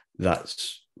things.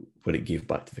 That's what it gave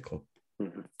back to the club.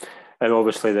 Mm-hmm. And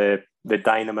obviously the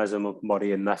dynamism of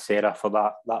Murray in this era for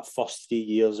that first 3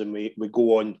 years, and we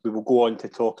will go on to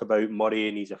talk about Murray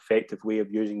and his effective way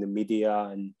of using the media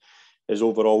and his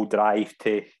overall drive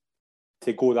to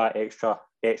go that extra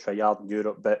yard in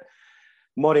Europe. But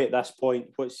Murray at this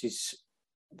point, what's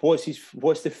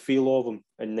the feel of him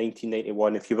in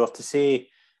 1991? If you were to say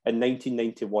in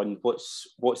 1991,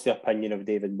 what's the opinion of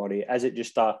David Murray? Is it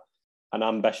just an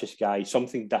ambitious guy,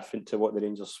 something different to what the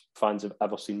Rangers fans have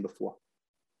ever seen before?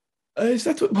 What's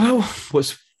the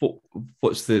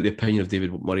opinion of David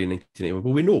Murray in 1981?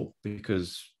 Well, we know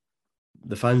because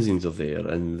the fanzines are there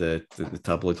and the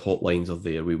tabloid hotlines are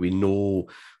there. We know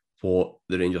what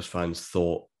the Rangers fans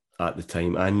thought at the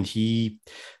time, and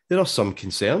there are some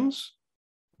concerns,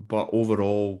 but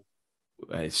overall,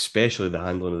 especially the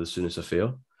handling of the Souness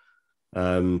affair,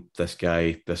 this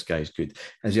guy's good.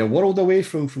 Is he a world away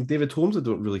from David Holmes? I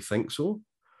don't really think so.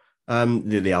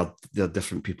 They're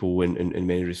different people in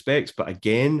many respects, but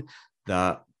again,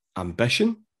 that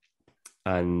ambition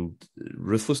and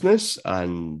ruthlessness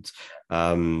and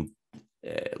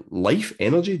life,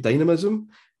 energy, dynamism.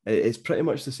 It's pretty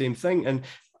much the same thing. And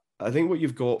I think what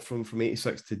you've got from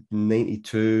 86 to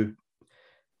 92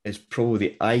 is probably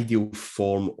the ideal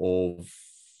form of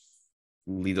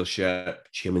leadership,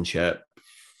 chairmanship,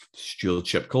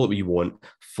 stewardship, call it what you want,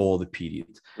 for the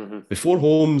period. Mm-hmm. Before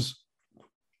Holmes,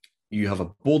 you have a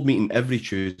board meeting every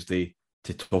Tuesday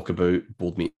to talk about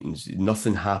board meetings.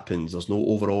 Nothing happens. There's no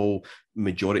overall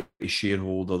majority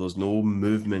shareholder. There's no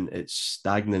movement. It's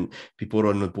stagnant. People are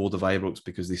on the board of Ibrox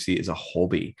because they see it as a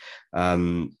hobby.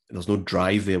 There's no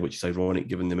drive there, which is ironic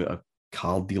given the amount of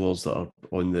car dealers that are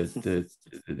on the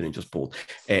Rangers board.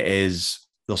 There's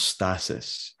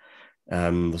stasis.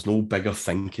 There's no bigger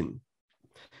thinking.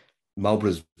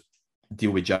 Marlborough's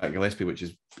deal with Jack Gillespie, which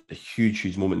is a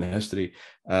huge moment in history,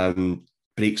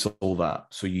 breaks all that.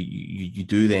 So you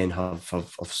do then have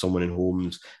someone in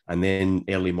Holmes and then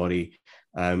Early Murray,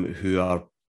 who are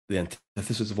the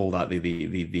antithesis of all that.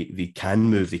 They can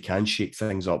move, they can shake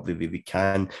things up, they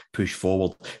can push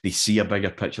forward. They see a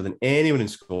bigger picture than anyone in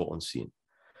Scotland seen,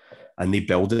 and they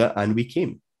build it. And we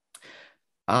came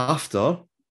after,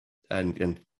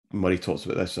 and Murray talks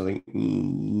about this, I think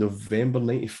November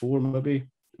 94 maybe,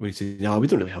 where he said, "Yeah, we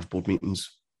don't really have board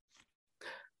meetings.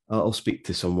 I'll speak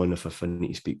to someone if I need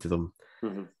to speak to them."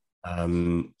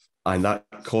 Mm-hmm. And that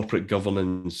corporate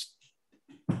governance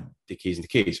decays and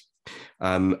decays.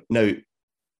 Now,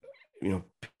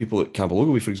 people at Campbell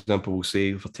Ogilvie, for example, will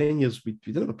say for 10 years we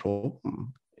didn't have a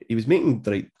problem. He was making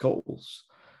the right calls,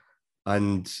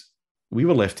 and we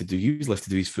were left to do. He was left to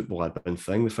do his football admin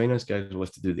thing. The finance guys were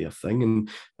left to do their thing,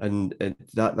 and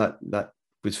that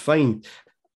was fine.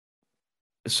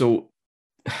 So,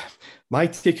 my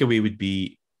takeaway would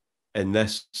be, in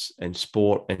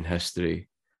sport and history,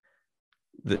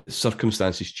 the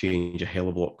circumstances change a hell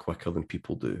of a lot quicker than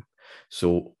people do.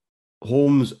 So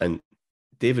Holmes and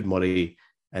David Murray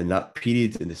and that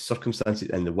period and the circumstances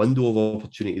and the window of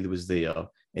opportunity that was there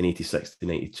in 86 to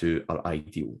 92 are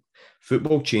ideal.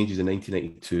 Football changes in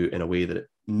 1992 in a way that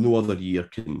no other year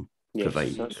can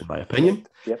provide, in my opinion.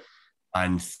 Yep.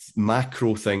 And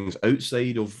macro things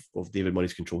outside of David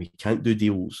Murray's control. He can't do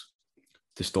deals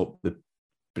to stop the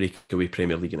breakaway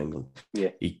Premier League in England.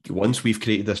 Yeah. Once we've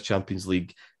created this Champions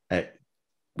League,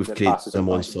 we've created a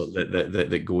monster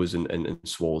that goes and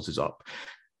swallows us up.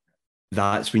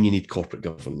 That's when you need corporate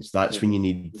governance. That's when you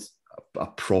need a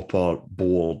proper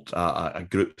board, a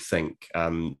group think,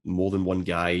 more than one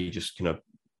guy just kind of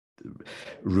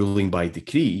ruling by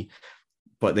decree.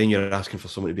 But then you're asking for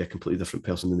someone to be a completely different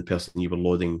person than the person you were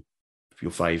lauding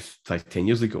 10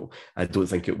 years ago. I don't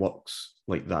think it works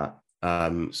like that.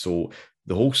 So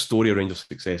the whole story of Rangers'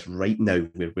 success right now,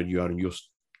 where you are in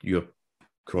your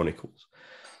chronicles,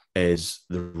 is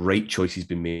the right choices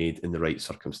been made in the right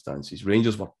circumstances.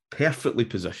 Rangers were perfectly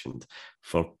positioned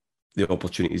for the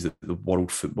opportunities that the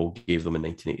world football gave them in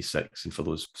 1986 and for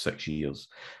those 6 years,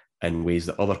 in ways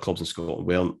that other clubs in Scotland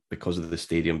weren't, because of the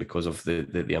stadium, because of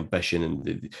the ambition and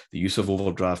the use of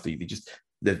overdraft.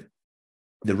 The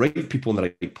right people in the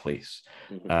right place,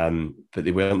 but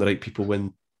they weren't the right people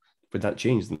when that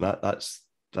changed, and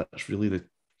that's really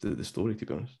the story, to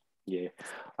be honest. Yeah,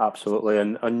 absolutely.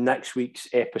 And on next week's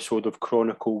episode of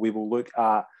Chronicle, we will look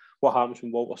at what happens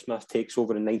when Walter Smith takes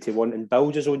over in 91 and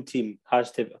builds his own team,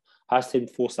 has to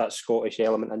enforce that Scottish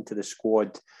element into the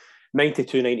squad.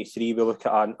 92-93, we look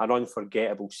at an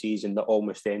unforgettable season that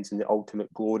almost ends in the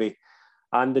ultimate glory,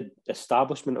 and the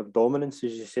establishment of dominance,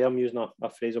 as you say. I'm using a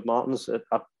phrase of Martin's,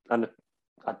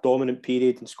 a dominant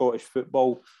period in Scottish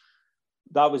football.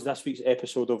 That was this week's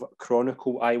episode of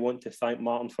Chronicle. I want to thank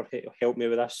Martin for helping me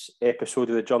with this episode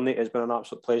of The Journey. It's been an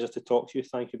absolute pleasure to talk to you.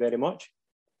 Thank you very much.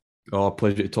 Oh,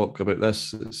 pleasure to talk about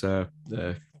this. It's a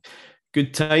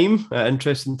good time,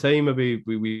 interesting time. Maybe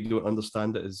we don't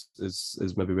understand it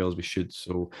as maybe well as we should.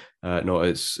 So no,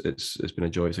 it's been a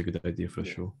joy. It's a good idea for a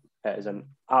show. It is an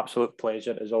absolute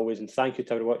pleasure as always, and thank you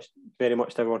very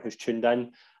much to everyone who's tuned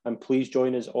in. And please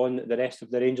join us on the rest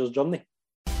of the Rangers journey.